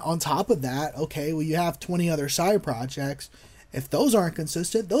 And then on top of that, okay, well you have 20 other side projects. If those aren't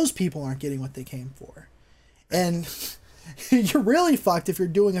consistent, those people aren't getting what they came for. And you're really fucked if you're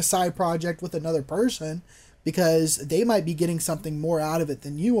doing a side project with another person, because they might be getting something more out of it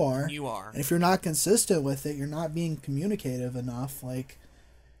than you are. And if you're not consistent with it, you're not being communicative enough, like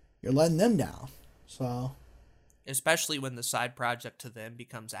you're letting them down. So, especially when the side project to them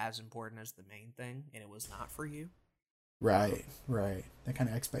becomes as important as the main thing and it was not for you. Right. That kind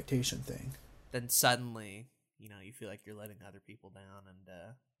of expectation thing. Then suddenly, you feel like you're letting other people down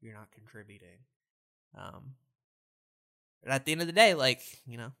and you're not contributing. But at the end of the day,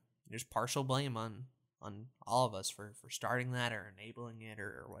 there's partial blame on all of us for starting that or enabling it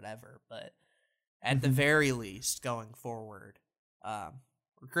or whatever. But at the very least, going forward,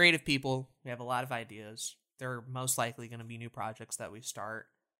 we're creative people. We have a lot of ideas. There are most likely going to be new projects that we start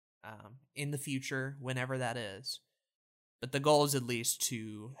in the future, whenever that is. But the goal is at least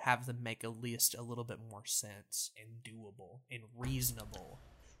to have them make at least a little bit more sense and doable and reasonable.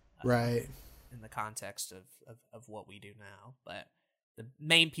 Right. In the context of what we do now. But the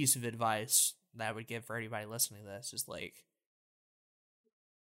main piece of advice that I would give for anybody listening to this is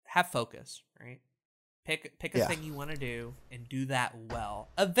have focus, right? Pick a thing you want to do and do that well.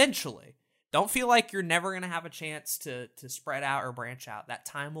 Eventually. Don't feel like you're never going to have a chance to spread out or branch out. That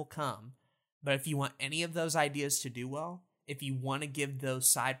time will come. But if you want any of those ideas to do well, if you want to give those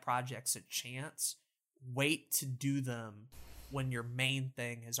side projects a chance, wait to do them when your main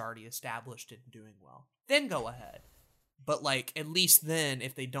thing is already established and doing well. Then go ahead. But at least then,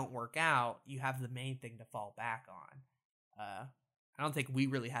 if they don't work out, you have the main thing to fall back on. I don't think we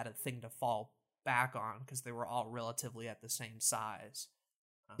really had a thing to fall back on because they were all relatively at the same size.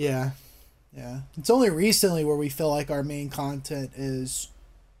 Yeah. It's only recently where we feel like our main content is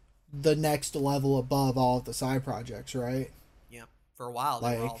the next level above all of the side projects, right? Yeah. For a while,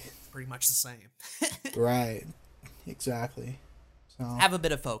 they were all pretty much the same. Right. Exactly. So have a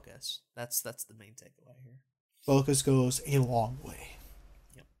bit of focus. That's the main takeaway here. Focus goes a long way.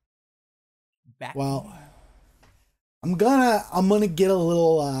 Yep. Back. Well, I'm gonna get a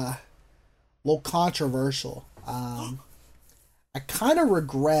little controversial. I kind of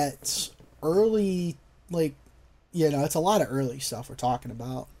regret early, like, it's a lot of early stuff we're talking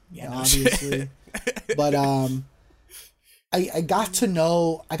about, obviously. But I got to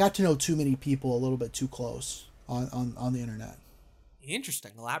know too many people a little bit too close on the internet.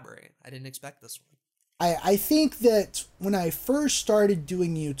 Interesting. Elaborate. I didn't expect this one. I think that when I first started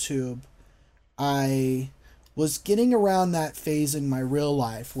doing YouTube, I was getting around that phase in my real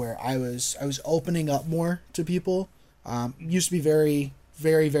life where I was opening up more to people. Used to be very,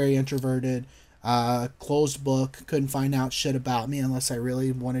 very, very introverted, closed book, couldn't find out shit about me unless I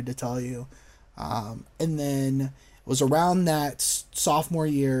really wanted to tell you. And then it was around that sophomore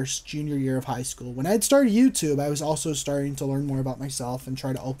year, junior year of high school. When I had started YouTube, I was also starting to learn more about myself and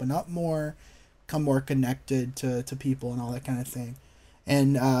try to open up more, become more connected to people and all that kind of thing.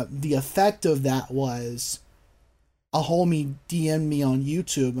 And the effect of that was a homie DM'd me on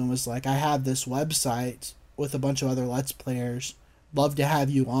YouTube and was like, I have this website with a bunch of other Let's Players. Love to have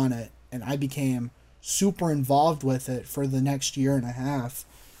you on it. And I became super involved with it for the next year and a half,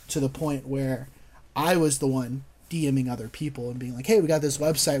 to the point where I was the one DMing other people and being like, hey, we got this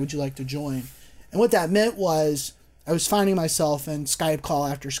website. Would you like to join? And what that meant was I was finding myself in Skype call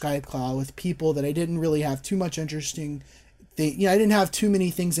after Skype call with people that I didn't really have too much interesting thing. I didn't have too many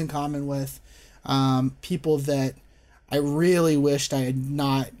things in common with. People that I really wished I had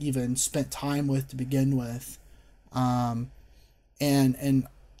not even spent time with to begin with. And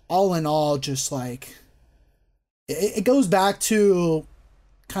all in all, just like, it goes back to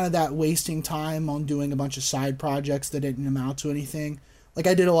kind of that wasting time on doing a bunch of side projects that didn't amount to anything. Like,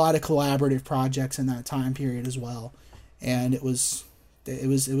 I did a lot of collaborative projects in that time period as well. And it was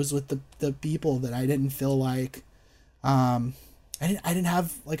with the people that I didn't feel like, I didn't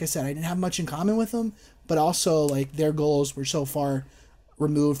have, like I said, I didn't have much in common with them, but also like their goals were so far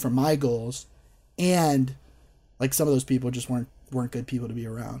removed from my goals, and like some of those people just weren't good people to be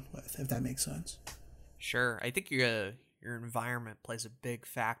around with, if that makes sense. Sure. I think your environment plays a big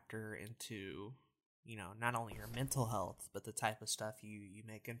factor into, not only your mental health, but the type of stuff you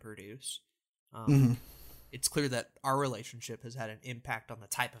make and produce. It's clear that our relationship has had an impact on the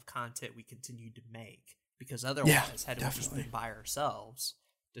type of content we continue to make, because otherwise, had we just been by ourselves,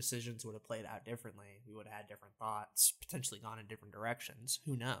 decisions would have played out differently. We would have had different thoughts, potentially gone in different directions.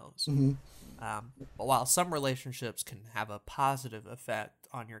 Who knows? But while some relationships can have a positive effect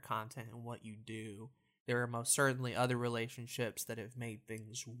on your content and what you do, there are most certainly other relationships that have made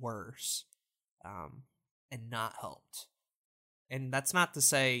things worse, and not helped. And that's not to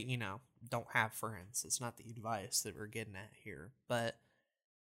say, don't have friends. It's not the advice that we're getting at here. But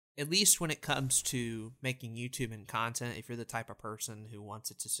at least when it comes to making YouTube and content, if you're the type of person who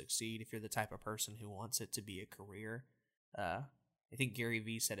wants it to succeed, if you're the type of person who wants it to be a career, I think Gary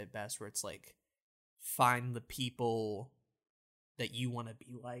Vee said it best, where it's like, find the people that you want to be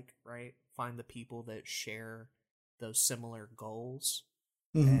like, right? Find the people that share those similar goals,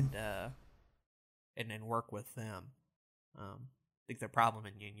 and then work with them. I think the problem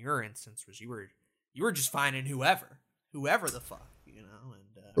in your instance was you were just finding whoever the fuck, and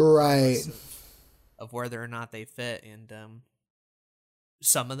right, of whether or not they fit, and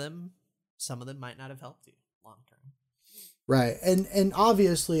some of them might not have helped you long term. Right, and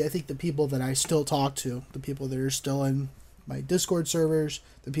obviously, I think the people that I still talk to, the people that are still in my Discord servers,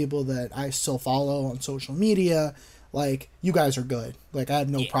 the people that I still follow on social media, like, you guys are good. Like, I have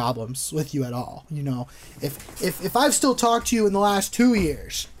no problems with you at all. If I've still talked to you in the last 2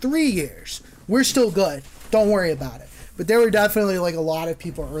 years, 3 years, we're still good. Don't worry about it. But there were definitely like a lot of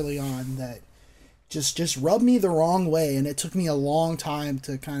people early on that just rubbed me the wrong way, and it took me a long time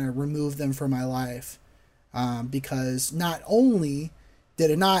to kind of remove them from my life, because not only did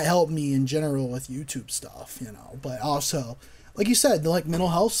it not help me in general with YouTube stuff, but also, like you said, the like mental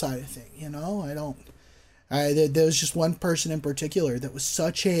health side of thing. There was just one person in particular that was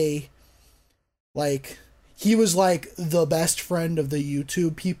such a, like, he was like the best friend of the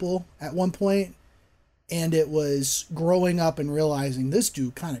YouTube people at one point. And it was growing up and realizing this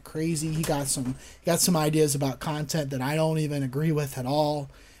dude kind of crazy. He got some ideas about content that I don't even agree with at all.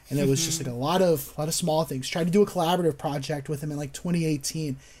 And it was just like a lot of small things. Tried to do a collaborative project with him in like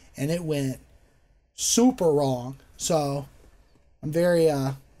 2018, and it went super wrong. So I'm very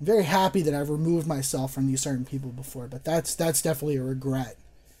happy that I've removed myself from these certain people before. But that's definitely a regret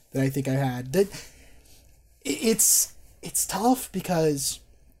that I think I had. That it's tough because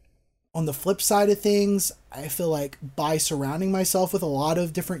on the flip side of things, I feel like by surrounding myself with a lot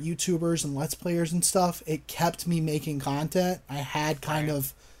of different YouTubers and Let's Players and stuff, it kept me making content. I had kind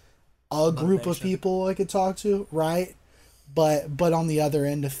of a group of people I could talk to, right? But on the other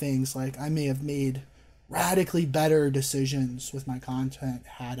end of things, like I may have made radically better decisions with my content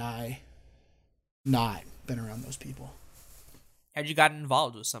had I not been around those people. Had you gotten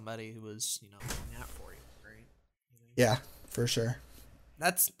involved with somebody who was, looking out for you, right? Yeah, for sure.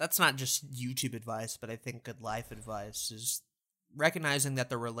 That's not just YouTube advice, but I think good life advice is recognizing that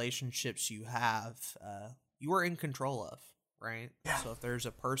the relationships you have, you are in control of, right? Yeah. So if there's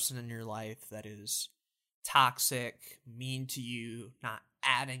a person in your life that is toxic, mean to you, not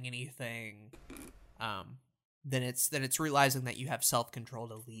adding anything, then it's realizing that you have self-control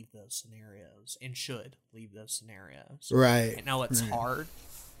to leave those scenarios and should leave those scenarios. Right. I know it's hard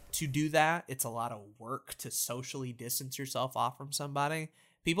to do that. It's a lot of work to socially distance yourself off from somebody.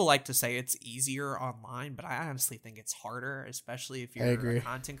 People like to say it's easier online, but I honestly think it's harder, especially if you're a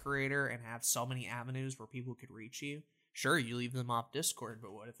content creator and have so many avenues where people could reach you. Sure, you leave them off Discord,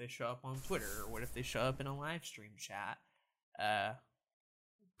 but what if they show up on Twitter? Or what if they show up in a live stream chat?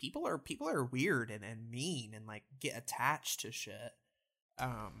 People are weird and mean and like get attached to shit.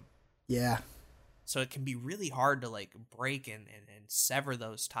 Yeah. So it can be really hard to like break and sever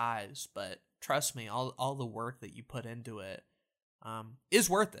those ties. But trust me, all the work that you put into it is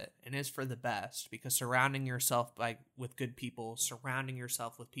worth it and is for the best, because surrounding yourself with good people, surrounding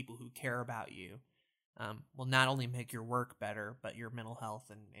yourself with people who care about you, will not only make your work better, but your mental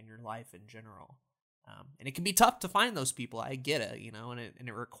health and your life in general. And it can be tough to find those people. I get it, and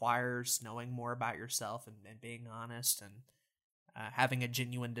it requires knowing more about yourself and being honest and having a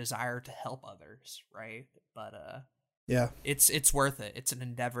genuine desire to help others, right? But yeah, it's worth it. It's an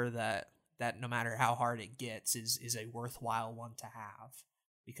endeavor that no matter how hard it gets is a worthwhile one to have,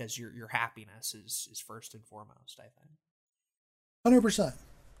 because your happiness is first and foremost, I think.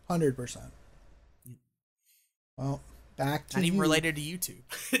 100%. Well, back to not even related to YouTube,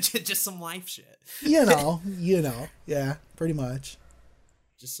 just some life shit. Yeah, pretty much.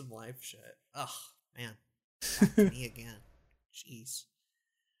 Just some life shit. Ugh, man, back to me again. Jeez.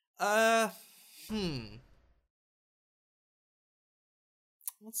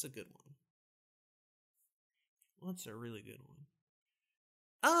 What's a good one? What's a really good one?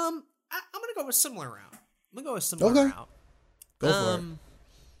 I'm gonna go with similar route. Route. Go for it.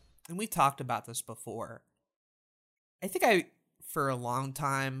 And we talked about this before. I think I, for a long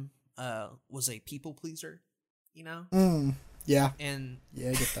time, was a people pleaser, Yeah. And yeah,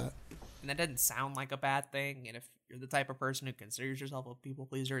 I get that. And that doesn't sound like a bad thing. And if you're the type of person who considers yourself a people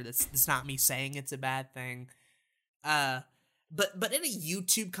pleaser, that's not me saying it's a bad thing. But in a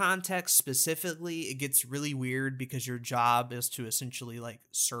YouTube context specifically, it gets really weird because your job is to essentially like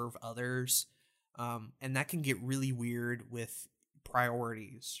serve others. And that can get really weird with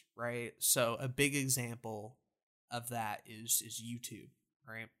priorities, right? So a big example of that is YouTube,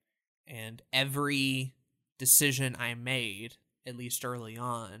 right? And every decision I made, at least early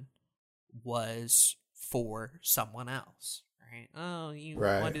on, was for someone else, right? Oh, you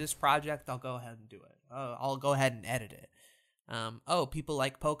want to do this project? I'll go ahead and do it. Oh, I'll go ahead and edit it. Oh, people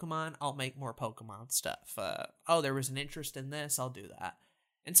like Pokemon? I'll make more Pokemon stuff. Oh, there was an interest in this? I'll do that.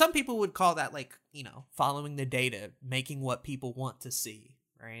 And some people would call that like, following the data, making what people want to see,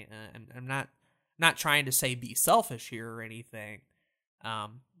 right? And I'm not trying to say be selfish here or anything.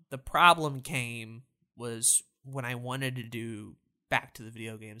 The problem was when I wanted to do back to the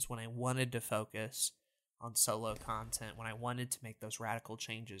video games, when I wanted to focus on solo content, when I wanted to make those radical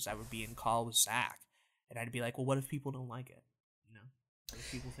changes, I would be in call with Zach, and I'd be like, well, what if people don't like it? What if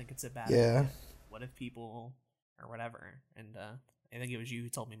people think it's a bad idea? What if people, or whatever? And I think it was you who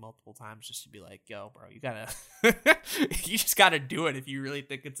told me multiple times just to be like, yo, bro, you just gotta do it if you really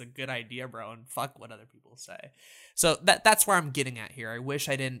think it's a good idea, bro, and fuck what other people say. So that's where I'm getting at here. I wish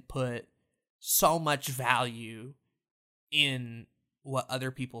I didn't put so much value in what other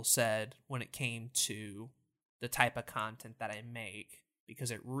people said when it came to the type of content that I make,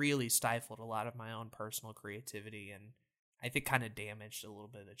 because it really stifled a lot of my own personal creativity, and I think kind of damaged a little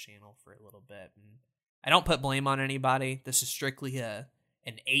bit of the channel for a little bit. And I don't put blame on anybody. This is strictly an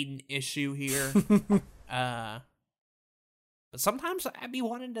Aiden issue here. But sometimes I'd be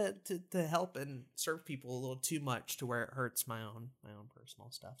wanting to help and serve people a little too much to where it hurts my own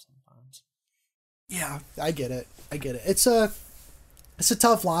personal stuff sometimes. Yeah, I get it. It's a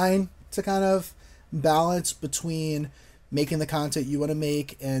tough line to kind of balance between making the content you want to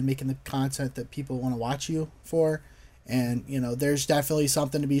make and making the content that people want to watch you for. And there's definitely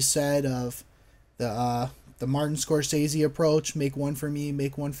something to be said of the Martin Scorsese approach: make one for me,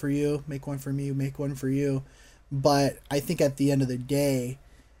 make one for you, make one for me, make one for you. But I think at the end of the day,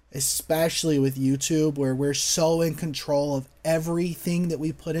 especially with YouTube, where we're so in control of everything that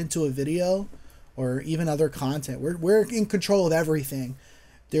we put into a video or even other content, we're in control of everything.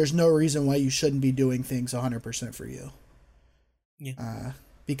 There's no reason why you shouldn't be doing things 100% for you. Yeah.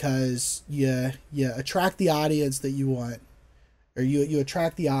 Because you attract the audience that you want, or you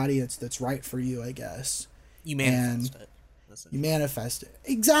attract the audience that's right for you, I guess. You manifest it. You manifest it.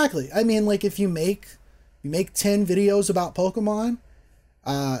 Exactly. I mean, like, if you make 10 videos about Pokemon,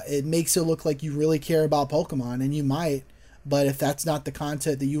 it makes it look like you really care about Pokemon, and you might. But if that's not the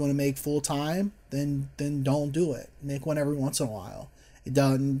content that you want to make full time, then don't do it. Make one every once in a while. It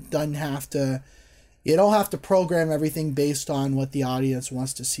doesn't have to. You don't have to program everything based on what the audience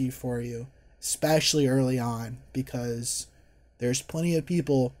wants to see for you, especially early on, because there's plenty of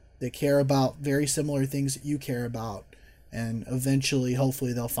people that care about very similar things that you care about, and eventually,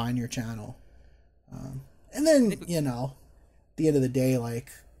 hopefully, they'll find your channel. And then, at the end of the day,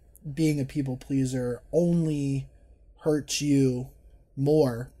 like, being a people pleaser only hurts you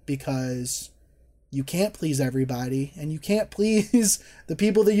more, because you can't please everybody, and you can't please the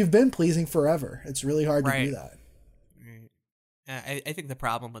people that you've been pleasing forever. It's really hard to do that. Right. I think the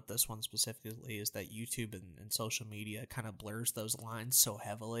problem with this one specifically is that YouTube and social media kind of blurs those lines so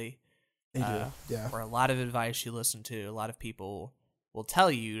heavily. They do, yeah. Where a lot of advice you listen to, a lot of people will tell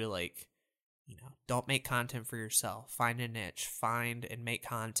you to, like, don't make content for yourself. Find a niche. Find and make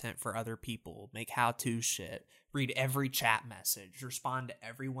content for other people. Make how-to shit. Read every chat message. Respond to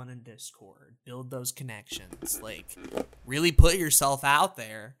everyone in Discord. Build those connections. Like, really put yourself out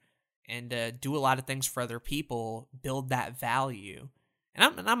there and do a lot of things for other people. Build that value.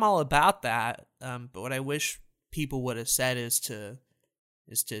 And I'm all about that. But what I wish people would have said is to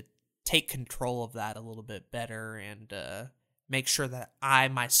take control of that a little bit better, and make sure that I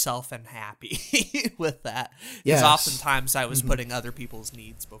myself am happy with that. Because oftentimes I was putting other people's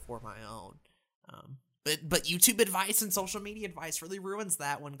needs before my own. But YouTube advice and social media advice really ruins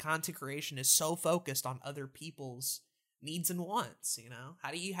that when content creation is so focused on other people's needs and wants.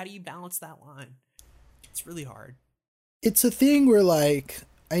 How do you balance that line? It's really hard. It's a thing where, like,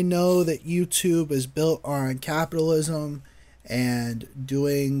 I know that YouTube is built on capitalism and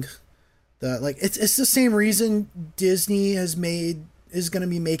doing it's the same reason Disney is going to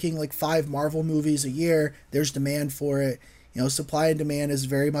be making like 5 Marvel movies a year. There's demand for it. Supply and demand is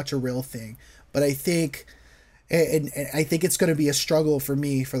very much a real thing. But I think, and I think it's going to be a struggle for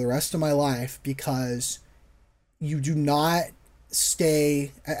me for the rest of my life, because you do not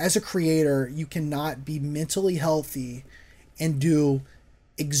stay, as a creator, you cannot be mentally healthy and do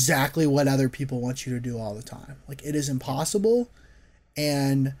exactly what other people want you to do all the time. Like, it is impossible.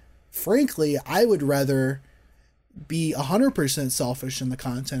 And frankly, I would rather be 100% selfish in the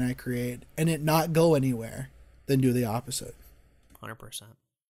content I create and it not go anywhere than do the opposite. 100%.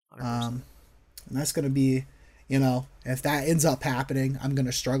 And that's going to be, if that ends up happening, I'm going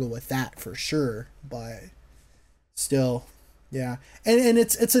to struggle with that for sure. But still, yeah. And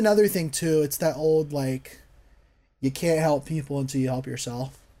it's another thing too. It's that old, like, you can't help people until you help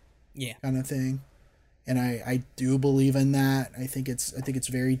yourself. Yeah. Kind of thing. And I do believe in that. I think it's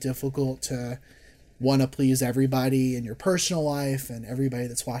very difficult to want to please everybody in your personal life and everybody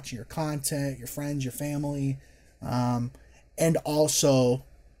that's watching your content, your friends, your family, and also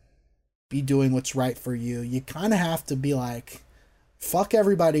be doing what's right for you. You kind of have to be like, fuck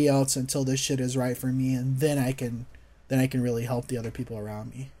everybody else until this shit is right for me, and then I can really help the other people around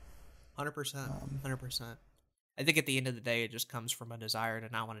me. 100%. 100%. I think at the end of the day, it just comes from a desire to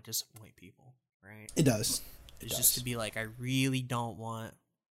not want to disappoint people. Right? It does. It's just to be like, I really don't want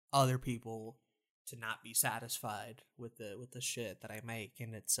other people to not be satisfied with the shit that I make,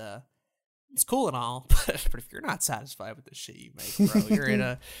 and it's cool and all, but if you're not satisfied with the shit you make, bro,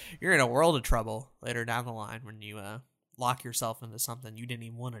 you're in a world of trouble later down the line when you lock yourself into something you didn't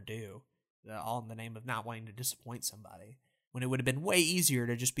even want to do, all in the name of not wanting to disappoint somebody. When it would have been way easier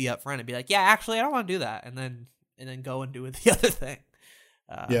to just be upfront and be like, yeah, actually, I don't want to do that, and then go and do the other thing.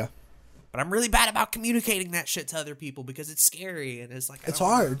 Yeah. But I'm really bad about communicating that shit to other people because it's scary and it's like it's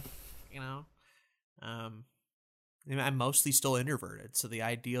hard. I'm mostly still introverted, so the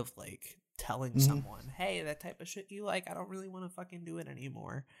idea of like telling someone, "Hey, that type of shit you like, I don't really want to fucking do it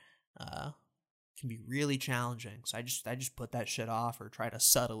anymore," can be really challenging. So I just put that shit off or try to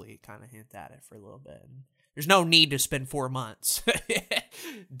subtly kind of hint at it for a little bit. And there's no need to spend 4 months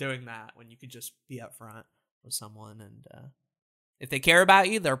doing that when you could just be upfront with someone and If they care about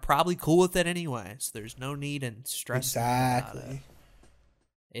you, they're probably cool with it anyway. So there's no need in stressing about it.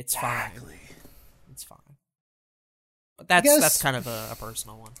 It's fine. It's fine. But that's kind of a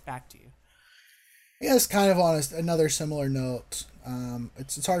personal one. Back to you. I guess kind of on another similar note,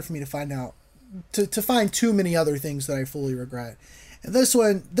 it's hard for me to find out to find too many other things that I fully regret. And this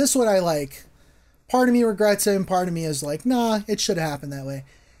one I like. Part of me regrets it, and part of me is like, nah, it should have happened that way.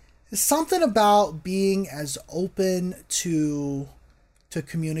 There's something about being as open to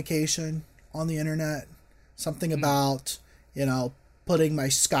communication on the internet. Something about, putting my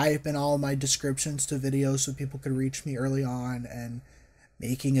Skype and all my descriptions to videos so people could reach me early on, and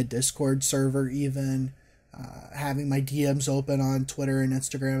making a Discord server even, having my DMs open on Twitter and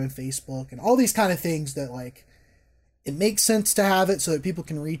Instagram and Facebook, and all these kind of things that, like, it makes sense to have it so that people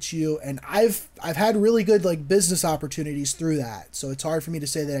can reach you. And I've had really good, like, business opportunities through that. So it's hard for me to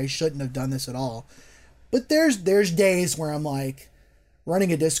say that I shouldn't have done this at all. But there's days where I'm like,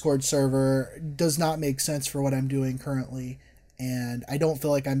 running a Discord server does not make sense for what I'm doing currently. And I don't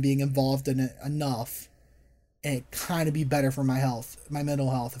feel like I'm being involved in it enough. And it kind of be better for my health, my mental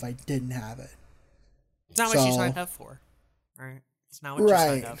health, if I didn't have it. It's not what you signed up for, right? It's not what you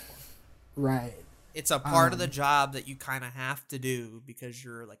signed up for. Right. It's a part of the job that you kind of have to do because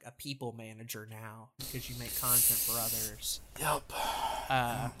you're like a people manager now, because you make content for others. Yep.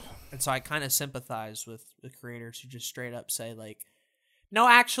 And so I kind of sympathize with the creators who just straight up say, like, no,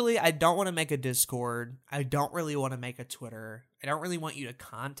 actually, I don't want to make a Discord. I don't really want to make a Twitter. I don't really want you to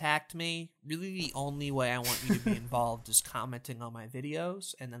contact me. Really, the only way I want you to be involved is commenting on my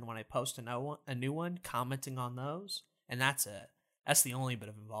videos. And then when I post a new one, commenting on those. And that's it. That's the only bit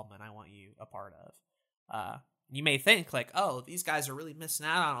of involvement I want you a part of. You may think, like, oh, these guys are really missing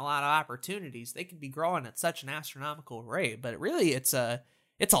out on a lot of opportunities. They could be growing at such an astronomical rate. But really, it's a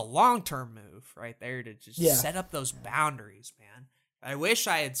long-term move right there to just set up those boundaries, man. I wish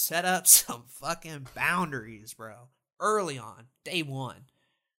I had set up some fucking boundaries, bro, early on, day one.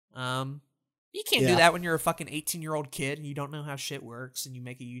 You can't do that when you're a fucking 18-year-old kid and you don't know how shit works, and you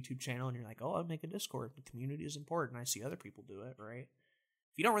make a YouTube channel and you're like, oh, I'll make a Discord. The community is important. I see other people do it, right?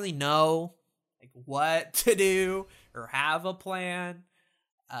 If you don't really know, like, what to do or have a plan,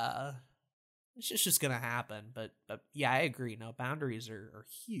 it's just gonna happen. But yeah, I agree. No, boundaries are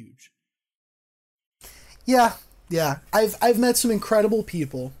huge. Yeah. I've met some incredible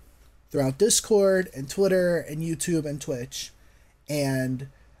people throughout Discord and Twitter and YouTube and Twitch, and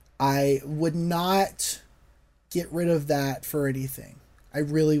I would not get rid of that for anything. I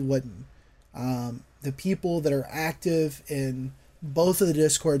really wouldn't. The people that are active in both of the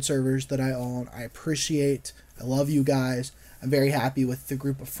Discord servers that I own, I appreciate. I love you guys. I'm very happy with the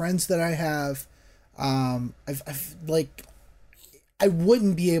group of friends that I have. I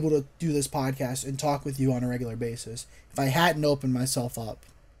wouldn't be able to do this podcast and talk with you on a regular basis if I hadn't opened myself up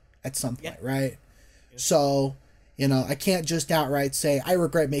at some point, right? Yeah. So, I can't just outright say, I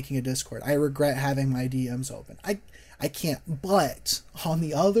regret making a Discord. I regret having my DMs open. I can't. But on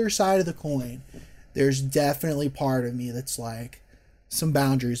the other side of the coin, there's definitely part of me that's like, some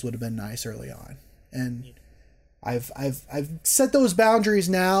boundaries would have been nice early on. And I've set those boundaries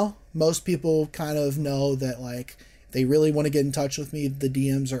now. Most people kind of know that, like, they really want to get in touch with me, the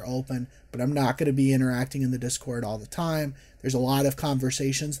DMs are open, but I'm not going to be interacting in the Discord all the time. There's a lot of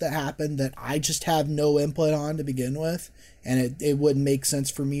conversations that happen that I just have no input on to begin with, and it wouldn't make sense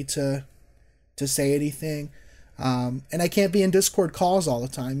for me to say anything. And I can't be in Discord calls all the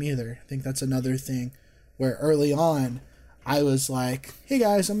time either. I think that's another thing where early on I was like, hey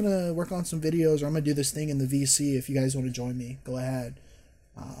guys, I'm going to work on some videos, or I'm going to do this thing in the VC. If you guys want to join me, go ahead.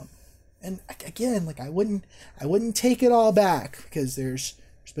 And again, like, I wouldn't take it all back, because there's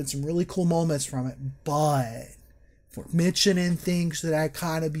been some really cool moments from it, but for mentioning things that I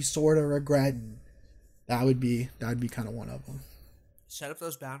kind of be sort of regretting, that would be kind of one of them. Set up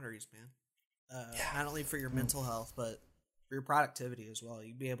those boundaries, man. Not only for your mental health, but for your productivity as well.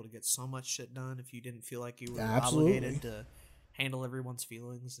 You'd be able to get so much shit done if you didn't feel like you were obligated to handle everyone's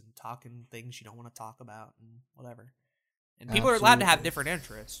feelings and talking things you don't want to talk about and whatever. And people are allowed to have different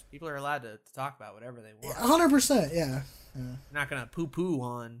interests. People are allowed to talk about whatever they want. 100%, yeah. I'm not going to poo-poo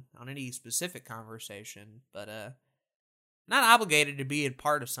on any specific conversation, but not obligated to be a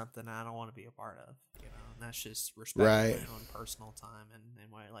part of something I don't want to be a part of. And that's just respecting my own personal time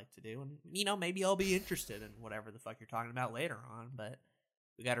and what I like to do. And, maybe I'll be interested in whatever the fuck you're talking about later on, but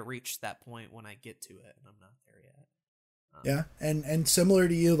we got to reach that point when I get to it, and I'm not there yet. Yeah, and similar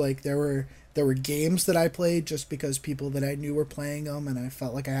to you, like, there were games that I played just because people that I knew were playing them, and I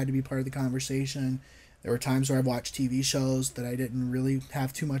felt like I had to be part of the conversation. There were times where I've watched TV shows that I didn't really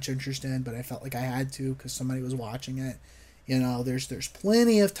have too much interest in, but I felt like I had to because somebody was watching it. You know, there's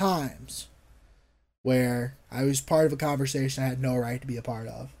plenty of times where I was part of a conversation I had no right to be a part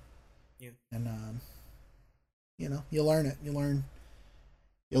of. Yeah. And you know, you learn it. You learn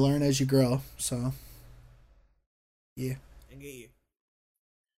as you grow. So yeah. I get you.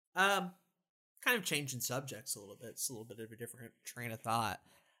 Kind of changing subjects a little bit. It's a little bit of a different train of thought.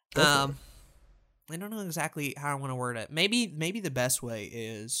 I don't know exactly how I want to word it. Maybe the best way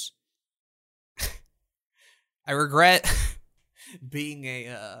is I regret being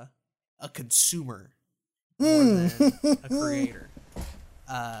a consumer more than a creator.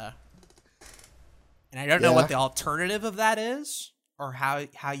 And I don't know what the alternative of that is or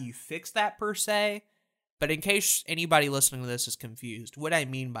how you fix that per se. But in case anybody listening to this is confused, what I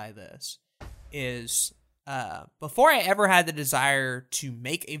mean by this is before I ever had the desire to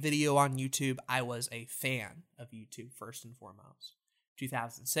make a video on YouTube, I was a fan of YouTube first and foremost.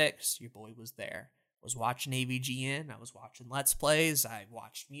 2006, your boy was there. I was watching AVGN. I was watching Let's Plays. I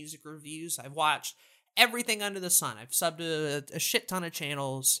watched music reviews. I've watched everything under the sun. I've subbed to a shit ton of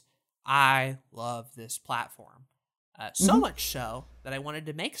channels. I love this platform. So much so that I wanted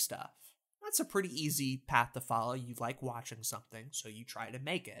to make stuff. That's a pretty easy path to follow. You like watching something, so you try to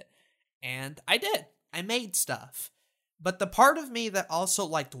make it. And I did. I made stuff. But the part of me that also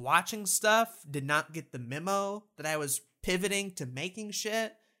liked watching stuff did not get the memo that I was pivoting to making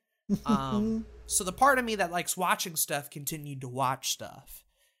shit. So the part of me that likes watching stuff continued to watch stuff.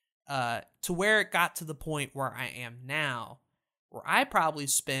 To where it got to the point where I am now, where I probably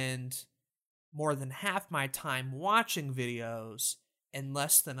spend more than half my time watching videos and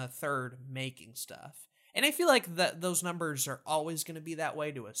less than a third making stuff. And I feel like those numbers are always going to be that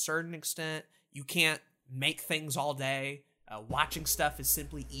way to a certain extent. You can't make things all day. Watching stuff is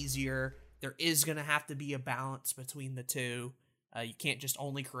simply easier. There is going to have to be a balance between the two. You can't just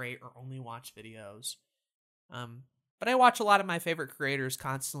only create or only watch videos. But I watch a lot of my favorite creators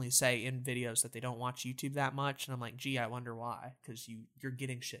constantly say in videos that they don't watch YouTube that much. And I'm like, gee, I wonder why. Because you're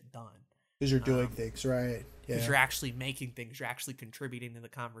getting shit done. Because you're doing things, right? Yeah. Because you're actually making things. You're actually contributing to the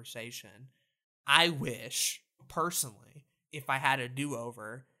conversation. I wish, personally, if I had a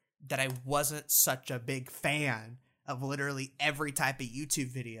do-over, that I wasn't such a big fan of literally every type of YouTube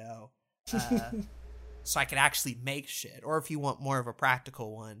video. So I could actually make shit. Or if you want more of a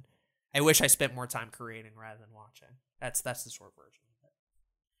practical one, I wish I spent more time creating rather than watching. That's the short version of it.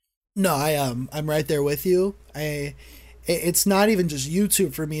 No, I'm right there with you. It's not even just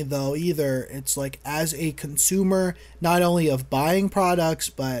YouTube for me though either. It's like as a consumer, not only of buying products,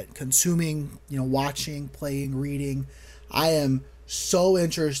 but consuming, watching, playing, reading. I am so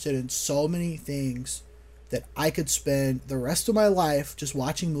interested in so many things that I could spend the rest of my life just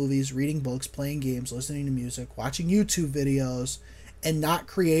watching movies, reading books, playing games, listening to music, watching YouTube videos, and not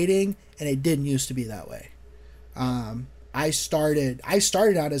creating, and it didn't used to be that way. I started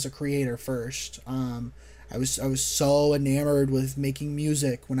out as a creator first. I was so enamored with making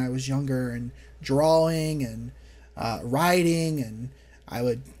music when I was younger and drawing and writing, and I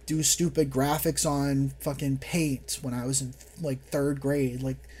would do stupid graphics on fucking Paint when I was in like 3rd grade.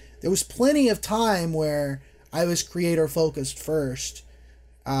 Like there was plenty of time where I was creator focused first.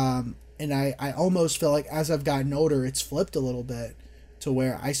 And I almost feel like as I've gotten older, it's flipped a little bit to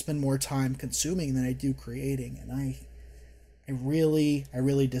where I spend more time consuming than I do creating. And I really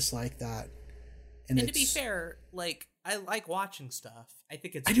dislike that. And to be fair, like, I like watching stuff. I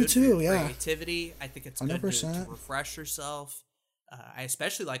think it's I good do too, for yeah. creativity. I think it's 100%. good to refresh yourself. I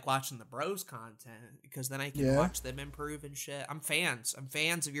especially like watching the bros content because then I can watch them improve and shit. I'm fans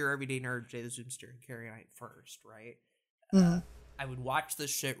of your Everyday Nerd, Jay the Zoomster, and Carrie Knight first, right? I would watch this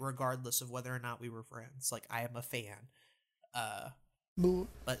shit regardless of whether or not we were friends. Like, I am a fan.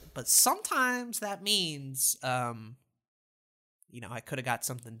 But sometimes that means I could have got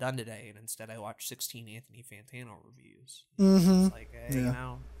something done today, and instead I watched 16 Anthony Fantano reviews. It's like, hey,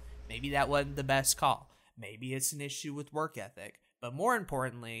 maybe that wasn't the best call. Maybe it's an issue with work ethic. But more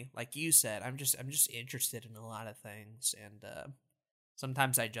importantly, like you said, I'm just interested in a lot of things, and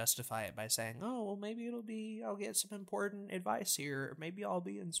sometimes I justify it by saying, oh, well, maybe I'll get some important advice here, or maybe I'll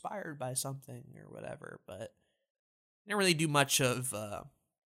be inspired by something or whatever. But I didn't really do much of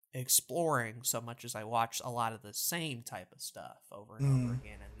exploring so much as I watch a lot of the same type of stuff over and over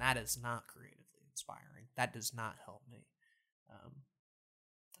again, and that is not creatively inspiring. That does not help me.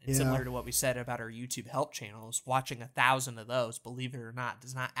 And similar to what we said about our YouTube help channels, watching 1,000 of those, believe it or not,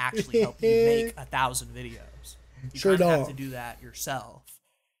 does not actually help you make 1,000 videos. You sure kind of don't. have to do that yourself.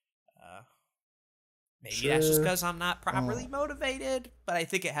 Maybe that's just because I'm not properly motivated, but I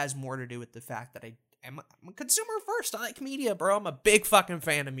think it has more to do with the fact that I'm a consumer first. I like media, bro. I'm a big fucking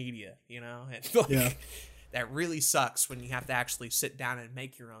fan of media, And that really sucks when you have to actually sit down and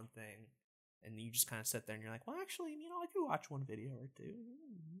make your own thing, and you just kind of sit there and you're like, well, actually, I could watch one video or two.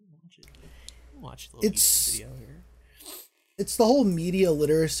 Watch a little YouTube video here. It's the whole media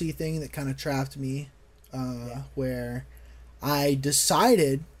literacy thing that kind of trapped me, where I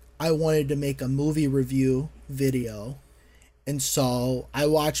decided I wanted to make a movie review video. And so I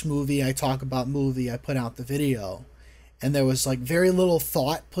watch movie, I talk about movie, I put out the video. And there was like very little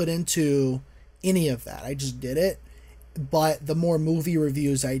thought put into any of that. I just did it. But the more movie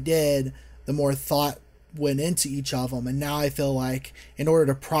reviews I did, the more thought went into each of them. And now I feel like in order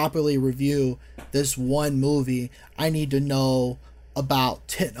to properly review this one movie, I need to know about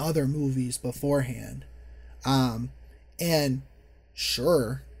 10 other movies beforehand. And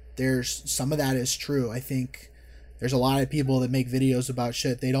sure, there's some of that is true. I think there's a lot of people that make videos about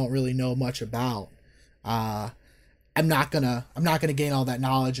shit they don't really know much about. I'm not gonna gain all that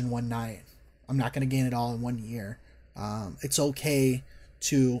knowledge in one night. I'm not gonna gain it all in 1 year. It's okay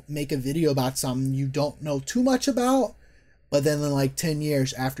to make a video about something you don't know too much about, but then in like 10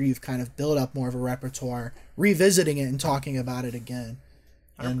 years after you've kind of built up more of a repertoire, revisiting it and talking about it again.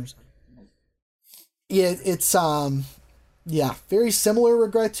 100%. And yeah, it's very similar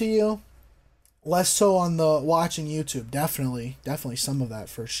regret to you. Less so on the watching YouTube, definitely some of that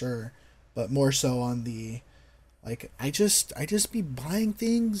for sure, but more so on the like I just be buying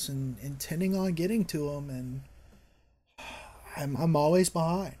things and intending on getting to them, and I'm always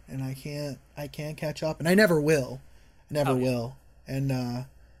behind, and I can't catch up, and I never will, and I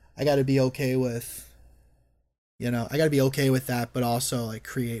got to be okay with, that, but also like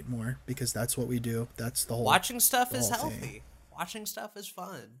create more, because that's what we do. That's the whole watching stuff is healthy. Thing. Watching stuff is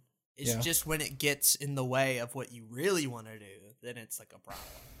fun. It's just when it gets in the way of what you really want to do, then it's like a problem,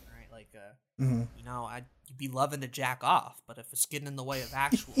 right? Like, you'd be loving to jack off, but if it's getting in the way of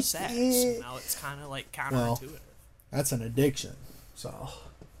actual sex, it's kind of like counterintuitive. Well, that's an addiction. So,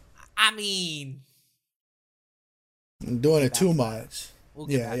 I mean, I'm doing it too much.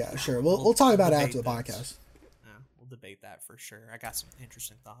 Sure. We'll talk about it after the podcast. Yeah, we'll debate that for sure. I got some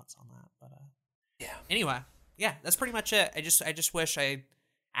interesting thoughts on that, but yeah. Anyway, yeah, that's pretty much it. I just wish I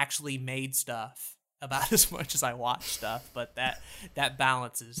actually made stuff about as much as I watch stuff, but that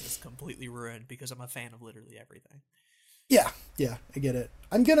balance is completely ruined because I'm a fan of literally everything. Yeah, I get it.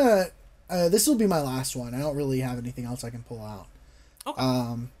 I'm gonna this will be my last one. I don't really have anything else I can pull out.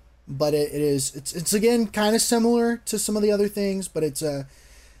 Okay. But it's again kind of similar to some of the other things, but it's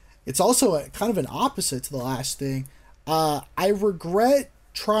also kind of an opposite to the last thing. I regret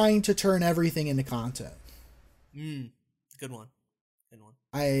trying to turn everything into content. Good one.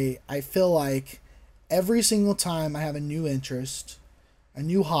 I feel like every single time I have a new interest, a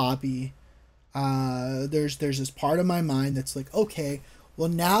new hobby, there's this part of my mind that's like, okay, well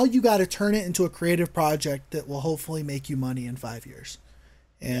now you got to turn it into a creative project that will hopefully make you money in 5 years.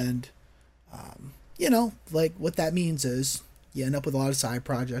 And, like what that means is you end up with a lot of side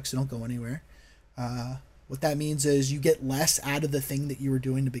projects that don't go anywhere. What that means is you get less out of the thing that you were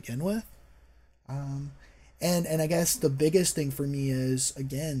doing to begin with. And I guess the biggest thing for me is,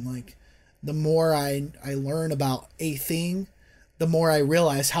 again, like the more I learn about a thing, the more I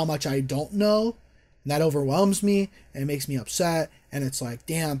realize how much I don't know. And that overwhelms me and it makes me upset. And it's like,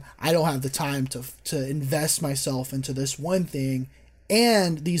 damn, I don't have the time to invest myself into this one thing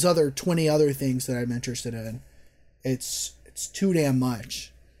and these other 20 other things that I'm interested in. It's too damn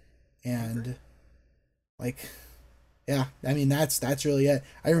much. And like, yeah, I mean, that's really it.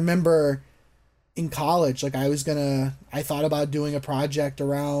 I remember in college, like I thought about doing a project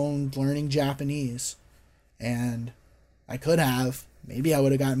around learning Japanese, and I could have, maybe I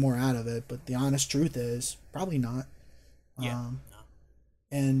would have gotten more out of it, but the honest truth is probably not. No.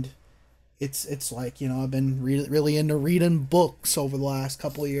 And it's like, I've been really into reading books over the last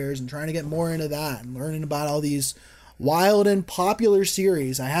couple of years and trying to get more into that and learning about all these wild and popular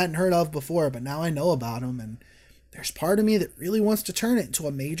series I hadn't heard of before, but now I know about them. And there's part of me that really wants to turn it into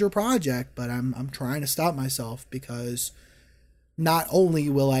a major project, but I'm trying to stop myself, because not only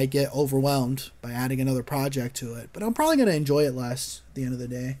will I get overwhelmed by adding another project to it, but I'm probably going to enjoy it less at the end of the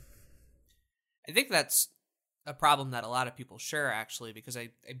day. I think that's a problem that a lot of people share, actually, because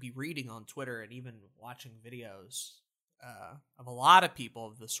I'd be reading on Twitter and even watching videos of a lot of people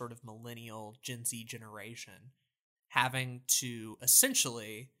of the sort of millennial Gen Z generation having to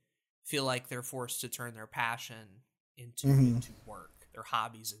essentially feel like they're forced to turn their passion into work, their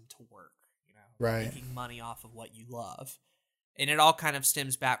hobbies into work, right? Making money off of what you love. And it all kind of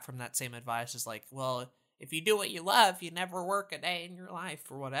stems back from that same advice, is like, well, if you do what you love, you never work a day in your life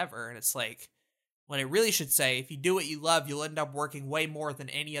or whatever. And it's like, When it really should say, if you do what you love, you'll end up working way more than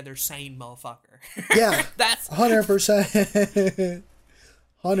any other sane motherfucker. Yeah. That's 100%.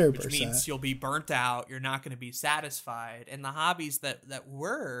 100%. Which means you'll be burnt out. You're not going to be satisfied. And the hobbies that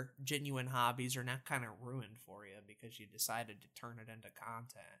were genuine hobbies are now kind of ruined for you because you decided to turn it into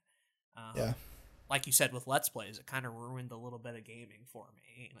content. Yeah. Like you said with Let's Plays, it kind of ruined a little bit of gaming for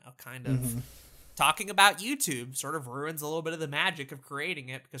me. Kind of talking about YouTube sort of ruins a little bit of the magic of creating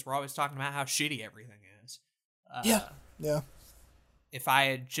it because we're always talking about how shitty everything is. Yeah. If I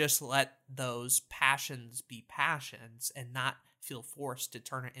had just let those passions be passions and not feel forced to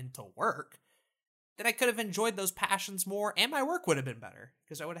turn it into work, then I could have enjoyed those passions more and my work would have been better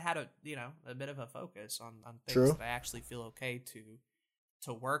because I would have had a bit of a focus on things that I actually feel okay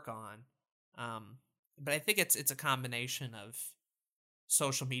to work on. But I think it's a combination of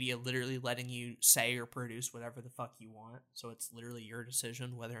social media literally letting you say or produce whatever the fuck you want. So it's literally your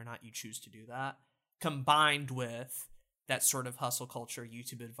decision whether or not you choose to do that, combined with that sort of hustle culture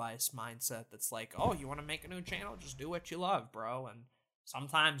YouTube advice mindset that's like, oh, you want to make a new channel? Just do what you love, bro. And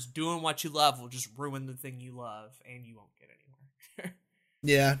sometimes doing what you love will just ruin the thing you love and you won't get anywhere.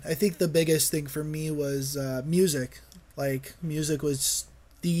 Yeah, I think the biggest thing for me was music. Like, music was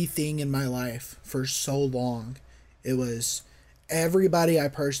the thing in my life for so long. It was everybody I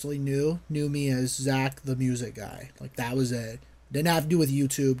personally knew me as Zach the music guy. Like, that was it. Didn't have to do with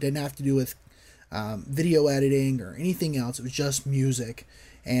YouTube, didn't have to do with video editing or anything else. It was just music.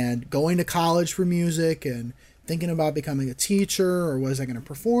 And going to college for music and thinking about becoming a teacher, or was I going to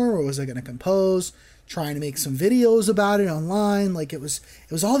perform, or was I going to compose, trying to make some videos about it online. Like, it was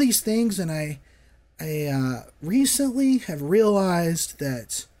all these things. And I recently have realized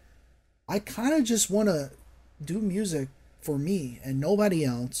that I kind of just want to do music for me and nobody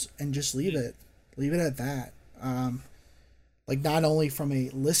else, and just leave it at that. Like, not only from a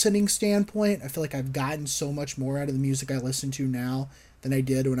listening standpoint, I feel like I've gotten so much more out of the music I listen to now than I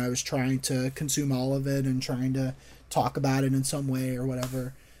did when I was trying to consume all of it and trying to talk about it in some way or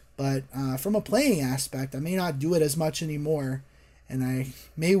whatever. But from a playing aspect, I may not do it as much anymore, and I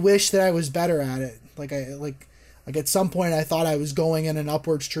may wish that I was better at it. Like at some point I thought I was going in an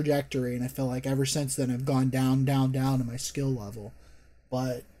upwards trajectory, and I feel like ever since then I've gone down in my skill level.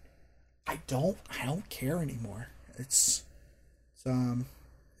 But I don't care anymore. It's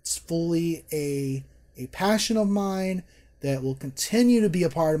fully a passion of mine that will continue to be a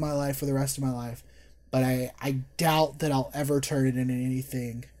part of my life for the rest of my life. But I doubt that I'll ever turn it into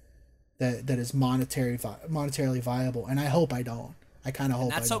anything that is monetarily viable. And I hope I don't. I kind of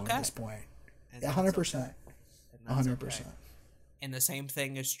hope I don't at this point. 100%. 100%. And the same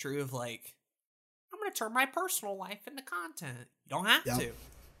thing is true of, like, I'm going to turn my personal life into content. You don't have to.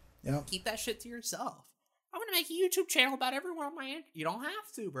 Yep. Keep that shit to yourself. I'm going to make a YouTube channel about everyone on my... You don't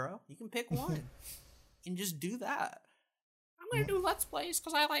have to, bro. You can pick one and just do that. I'm going to do Let's Plays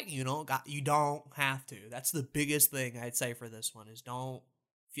because I like... You don't have to. That's the biggest thing I'd say for this one, is don't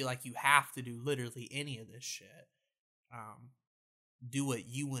feel like you have to do literally any of this shit. Do what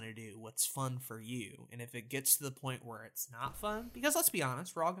you want to do, what's fun for you. And if it gets to the point where it's not fun, because let's be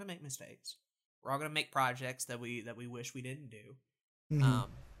honest, we're all going to make mistakes. We're all going to make projects that we wish we didn't do. Mm-hmm.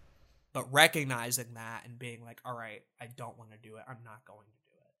 But recognizing that and being like, all right, I don't want to do it. I'm not going to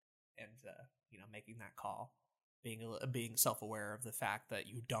do it. And, making that call, being self-aware of the fact that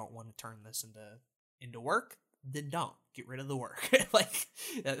you don't want to turn this into work, then don't. Get rid of the work. Like,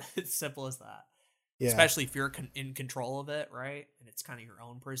 it's simple as that. Yeah. Especially if you're in control of it, right? And it's kind of your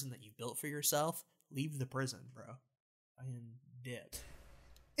own prison that you built for yourself. Leave the prison, bro. I dip.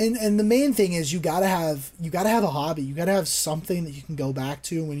 And the main thing is you gotta have a hobby. You gotta have something that you can go back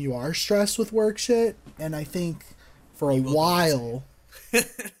to when you are stressed with work shit. And I think for a while,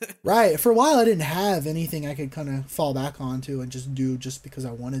 right? For a while, I didn't have anything I could kind of fall back onto and just do just because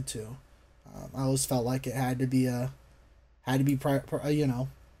I wanted to. I always felt like it had to be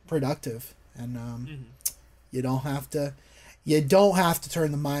productive. And you don't have to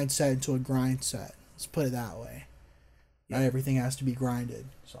turn the mindset into a grind set. Let's put it that way. Yeah. Not everything has to be grinded.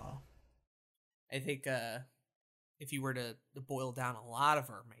 So I think if you were to boil down a lot of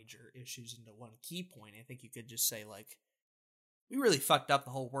our major issues into one key point, I think you could just say, like, we really fucked up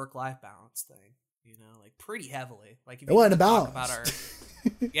the whole work-life balance thing, like pretty heavily. Like, if you want to talk about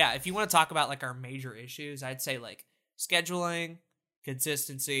if you want to talk about like our major issues, I'd say like scheduling,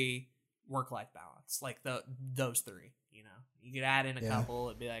 consistency, work-life balance, like those three. You could add in a couple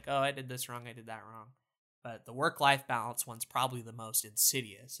and be like, oh, I did this wrong, I did that wrong. But the work-life balance one's probably the most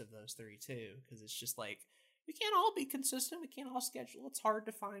insidious of those three too, because it's just like, we can't all be consistent, we can't all schedule, it's hard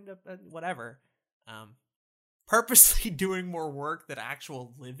to find a whatever. purposely doing more work than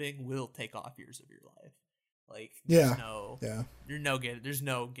actual living will take off years of your life. Like, Yeah. there's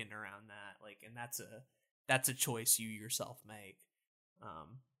no getting around that. Like, and that's a choice you yourself make.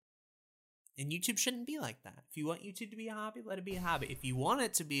 And YouTube shouldn't be like that. If you want YouTube to be a hobby, let it be a hobby. If you want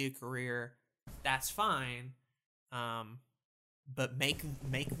it to be a career, that's fine. But make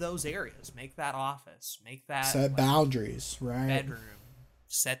those areas, make that office, make that set boundaries, right? Bedroom,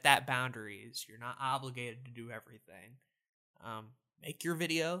 set that boundaries. You're not obligated to do everything. Make your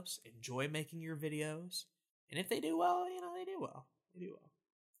videos, enjoy making your videos, and if they do well, they do well. They do well.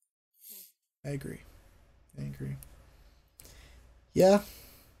 I agree. Yeah,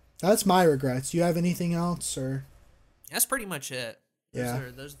 that's my regrets. Do you have anything else, or? That's pretty much it. Those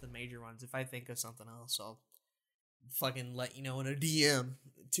are the major ones. If I think of something else, I'll fucking let you know in a DM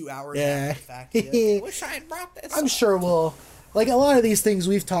 2 hours after the fact. Wish I had brought this I'm up. sure we'll, like, a lot of these things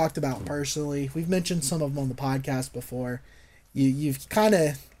we've talked about personally. We've mentioned some of them on the podcast before. You've kind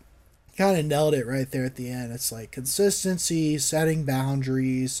of nailed it right there at the end. It's like consistency, setting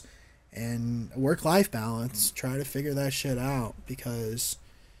boundaries, and work-life balance. Try to figure that shit out, because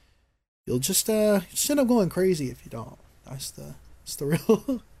you'll just end up going crazy if you don't. It's the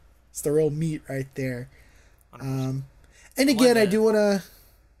real meat right there. And again, I do want to.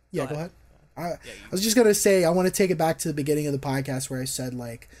 Yeah, go ahead. I was just gonna say, I want to take it back to the beginning of the podcast where I said,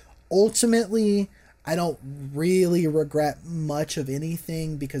 like, ultimately, I don't really regret much of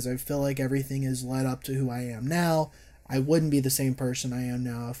anything, because I feel like everything has led up to who I am now. I wouldn't be the same person I am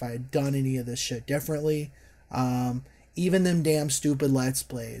now if I had done any of this shit differently. Even them damn stupid Let's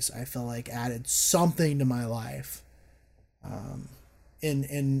Plays, I feel like added something to my life,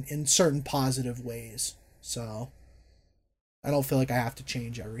 in certain positive ways. So I don't feel like I have to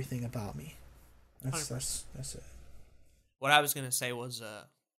change everything about me. That's it. What I was gonna say was,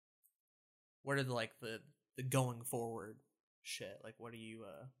 what are the going forward shit? Like, what are you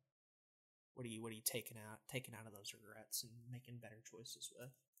taking out of those regrets and making better choices with?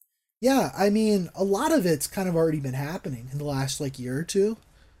 Yeah, I mean, a lot of it's kind of already been happening in the last year or two.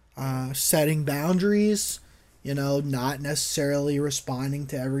 Setting boundaries, not necessarily responding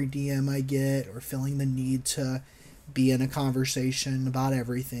to every DM I get or feeling the need to be in a conversation about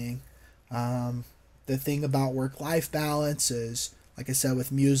everything. The thing about work-life balance is, like I said,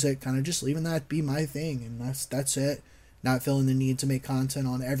 with music, kind of just leaving that be my thing, and that's it. Not feeling the need to make content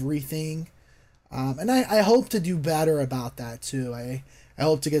on everything. And I hope to do better about that too. I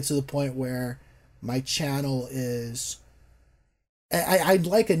hope to get to the point where my channel is... I'd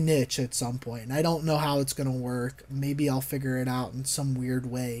like a niche at some point, and I don't know how it's going to work. Maybe I'll figure it out in some weird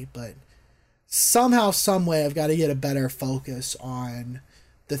way, but somehow, some way, I've got to get a better focus on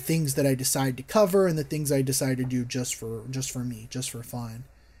the things that I decide to cover and the things I decide to do just for me, just for fun,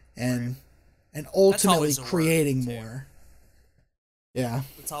 and ultimately creating more. Yeah,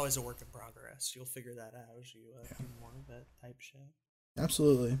 it's always a work in progress. You'll figure that out as you do more of that type shit.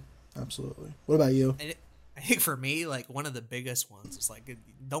 Absolutely. What about you? I think for me, one of the biggest ones is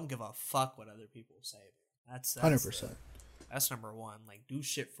don't give a fuck what other people say. That's 100%. That's number one. Do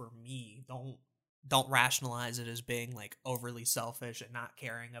shit for me. Don't rationalize it as being overly selfish and not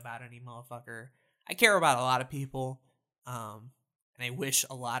caring about any motherfucker. I care about a lot of people, and I wish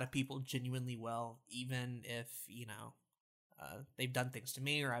a lot of people genuinely well, even if they've done things to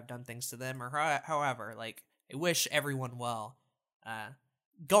me or I've done things to them, or however. I wish everyone well.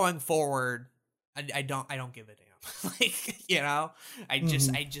 Going forward, I don't give a damn.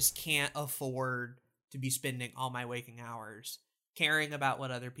 I just can't afford to be spending all my waking hours caring about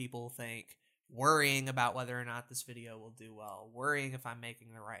what other people think, worrying about whether or not this video will do well, worrying if I'm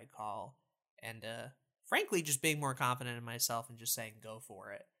making the right call, and frankly, just being more confident in myself and just saying go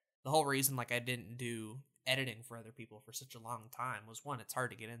for it. The whole reason I didn't do editing for other people for such a long time was, one, it's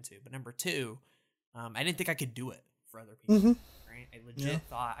hard to get into, but number two, I didn't think I could do it for other people. Right? I legit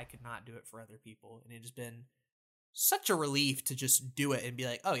thought I could not do it for other people, and it has been such a relief to just do it and be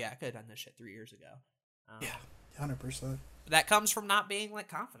like, oh yeah, I could have done this shit 3 years ago. 100%. That comes from not being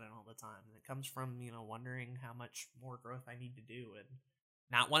confident all the time. It comes from wondering how much more growth I need to do and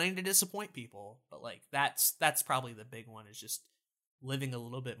not wanting to disappoint people. But that's probably the big one, is just living a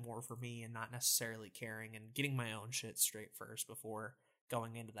little bit more for me and not necessarily caring, and getting my own shit straight first before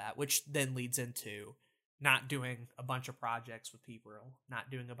going into that, which then leads into not doing a bunch of projects with people,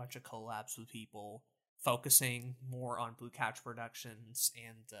 not doing a bunch of collabs with people, focusing more on Blue Couch Productions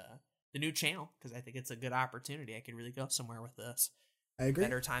and the new channel, because I think it's a good opportunity. I could really go somewhere with this. I agree.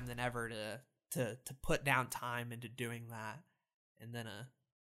 Better time than ever to put down time into doing that. And then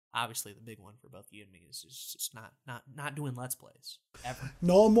obviously the big one for both you and me is just not doing Let's Plays ever.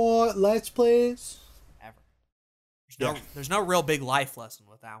 No more Let's Plays. There's no real big life lesson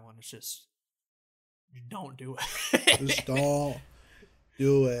with that one. It's just don't do it. Just don't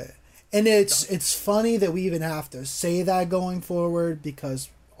do it. And it's funny that we even have to say that going forward, because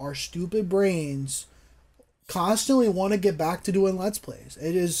our stupid brains constantly want to get back to doing Let's Plays.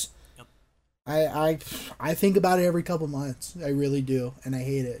 It is... Yep. I think about it every couple months. I really do. And I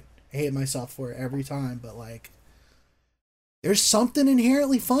hate it. I hate myself for it every time. But, like, there's something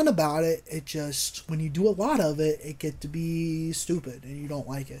inherently fun about it. It just... When you do a lot of it, it gets to be stupid. And you don't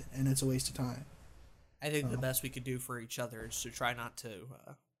like it. And it's a waste of time. I think the best we could do for each other is to try not to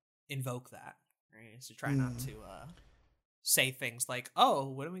invoke that, right? Is to try not to say things like, "Oh,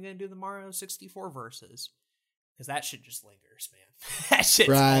 when are we going to do the Mario 64 verses?" Because that shit just lingers, man. That shit's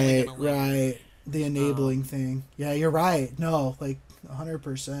right. The enabling thing. Yeah, you're right. No, like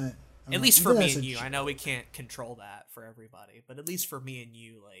 100%. At least for me and you. I know we can't control that for everybody, but at least for me and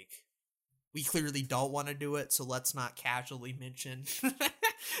you, like, we clearly don't want to do it, so let's not casually mention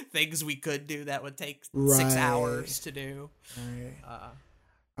things we could do that would take 6 hours to do. Right.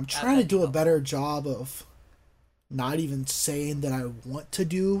 I'm trying to do a better job of not even saying that I want to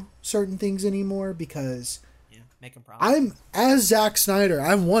do certain things anymore, because making promises. As Zack Snyder,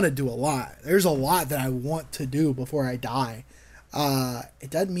 I want to do a lot. There's a lot that I want to do before I die.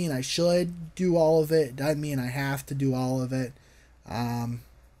 It doesn't mean I should do all of it. It doesn't mean I have to do all of it. And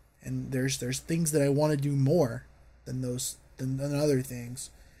there's things that I want to do more than other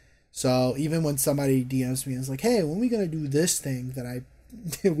things. So even when somebody DMs me and is like, "Hey, when are we gonna do this thing that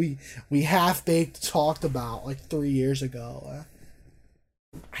we half-baked talked about like 3 years ago?"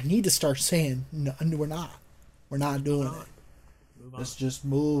 I need to start saying, "No, we're not. We're not doing it. Let's just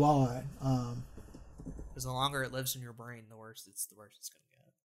move on." Because the longer it lives in your brain, the worse it's gonna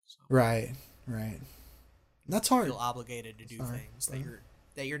get. So. Right. That's hard. You feel obligated to do things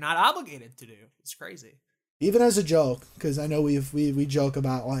that you're not obligated to do. It's crazy. Even as a joke, because I know we joke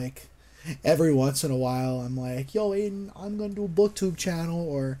about, like, every once in a while I'm like, "Yo, Aiden, I'm gonna do a booktube channel,"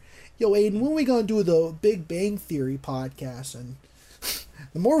 or, "Yo, Aiden, when are we gonna do the Big Bang Theory podcast?" And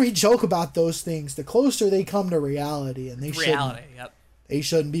the more we joke about those things, the closer they come to reality, and they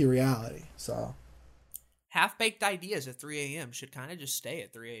shouldn't be reality. So half-baked ideas at 3 a.m. should kind of just stay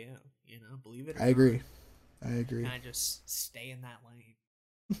at 3 a.m. Believe it or not. I agree. Kind of just stay in that lane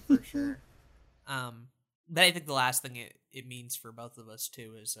for sure. But I think the last thing it means for both of us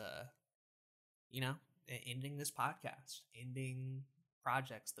too is ending this podcast, ending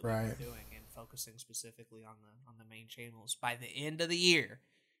projects that we've been doing, and focusing specifically on the main channels. By the end of the year,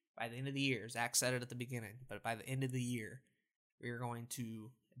 Zach said it at the beginning, but by the end of the year, we are going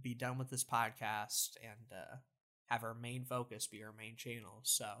to be done with this podcast and have our main focus be our main channel.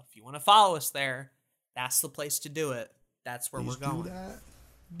 So if you want to follow us there, that's the place to do it. That's where we're going.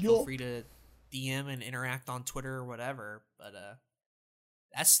 Feel free to DM and interact on Twitter or whatever, but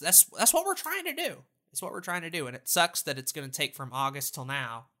that's what we're trying to do. It's what we're trying to do, and it sucks that it's going to take from August till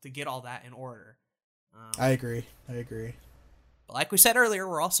now to get all that in order. I agree. But like we said earlier,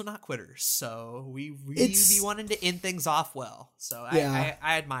 we're also not quitters, so we be wanting to end things off well. So I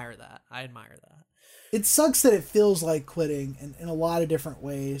admire that. It sucks that it feels like quitting in a lot of different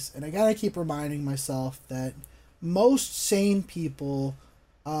ways, and I gotta keep reminding myself that most sane people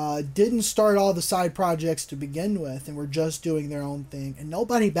didn't start all the side projects to begin with, and were just doing their own thing, and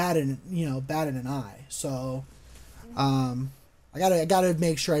nobody batted an eye. So I gotta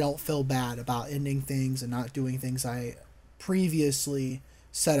make sure I don't feel bad about ending things and not doing things I previously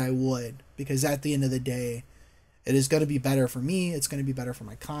said I would, because at the end of the day, it is going to be better for me. It's going to be better for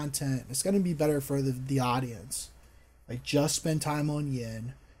my content. It's going to be better for the audience. Like, just spend time on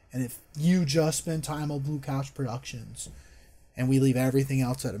Yin, and if you just spend time on Blue Couch Productions, and we leave everything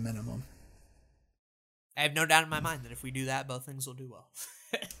else at a minimum. I have no doubt in my mind that if we do that, both things will do well.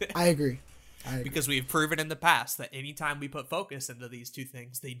 I agree. Because we've proven in the past that anytime we put focus into these two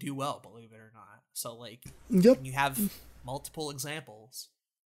things, they do well, believe it or not. So, like, when you have multiple examples,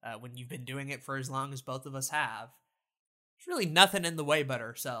 when you've been doing it for as long as both of us have, there's really nothing in the way but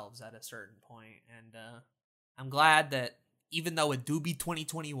ourselves at a certain point. And I'm glad that even though it do be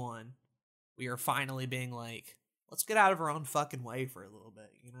 2021, we are finally being like, let's get out of our own fucking way for a little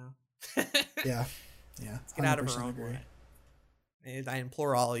bit, Yeah. Let's get out of our own way. And I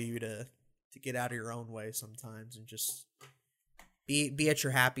implore all of you to get out of your own way sometimes and just be at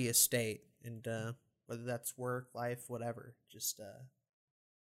your happiest state. And whether that's work, life, whatever, just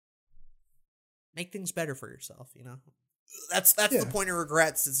make things better for yourself, That's the point of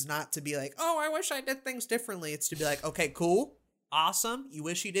regrets. It's not to be like, oh, I wish I did things differently. It's to be like, okay, cool, awesome. You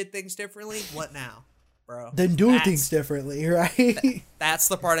wish you did things differently. What now? bro. Then doing things differently, right? That's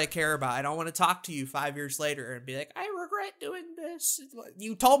the part I care about. I don't want to talk to you 5 years later and be like, I regret doing this.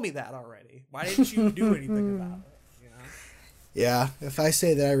 You told me that already. Why didn't you do anything about it? You know? Yeah, if I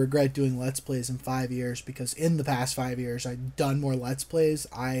say that I regret doing Let's Plays in 5 years because in the past 5 years I've done more Let's Plays,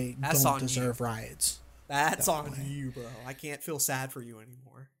 don't deserve riots. That's on you, bro. I can't feel sad for you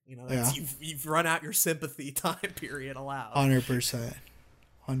anymore. You know, you've run out your sympathy time period allowed. 100%.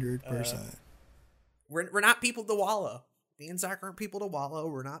 100%. We're not people to wallow. Me and Zach aren't people to wallow.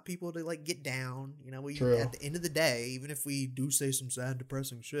 We're not people to like get down. You know, at the end of the day, even if we do say some sad,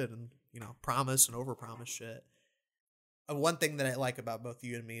 depressing shit and, you know, promise and overpromise shit, one thing that I like about both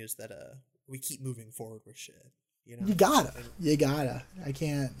you and me is that we keep moving forward with shit. You know, you gotta. I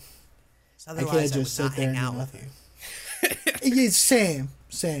can't just sit there and hang out with you. It's same,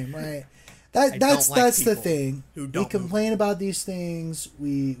 right? That's the thing. We complain about these things.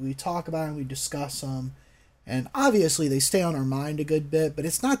 We talk about them. We discuss them, and obviously they stay on our mind a good bit. But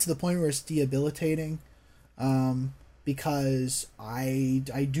it's not to the point where it's debilitating, because I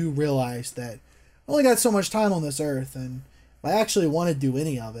do realize that I only got so much time on this earth, and if I actually want to do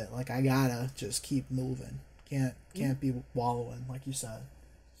any of it, like I gotta just keep moving. Can't be wallowing, like you said.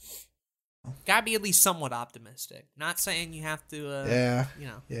 Gotta be at least somewhat optimistic. Not saying you have to,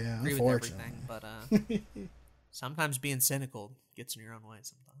 agree with everything, but sometimes being cynical gets in your own way.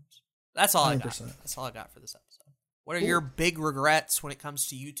 Sometimes that's all 100%. I got. That's all I got for this episode. What are your big regrets when it comes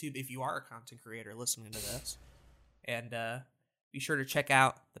to YouTube? If you are a content creator listening to this, and be sure to check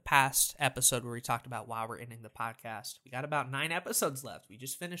out the past episode where we talked about why we're ending the podcast. We got about 9 episodes left. We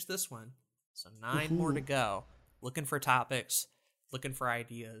just finished this one, so 9 more to go. Looking for topics, looking for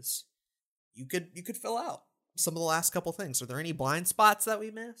ideas. You could fill out some of the last couple things. Are there any blind spots that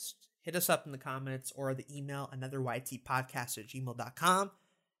we missed? Hit us up in the comments or the email anotherytpodcast@gmail.com,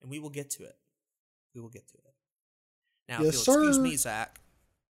 and we will get to it. We will get to it. Now, if you'll excuse me, Zach,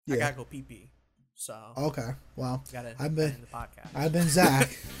 I gotta go pee. So okay, well, I've been Zach,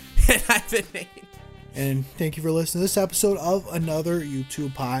 and I've been Nate. And thank you for listening to this episode of Another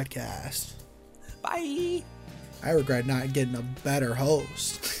YouTube Podcast. Bye. I regret not getting a better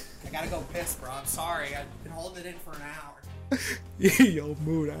host. I gotta go piss, bro. I'm sorry. I've been holding it in for an hour. Yo,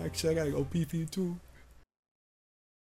 mood, actually. I gotta go pee too.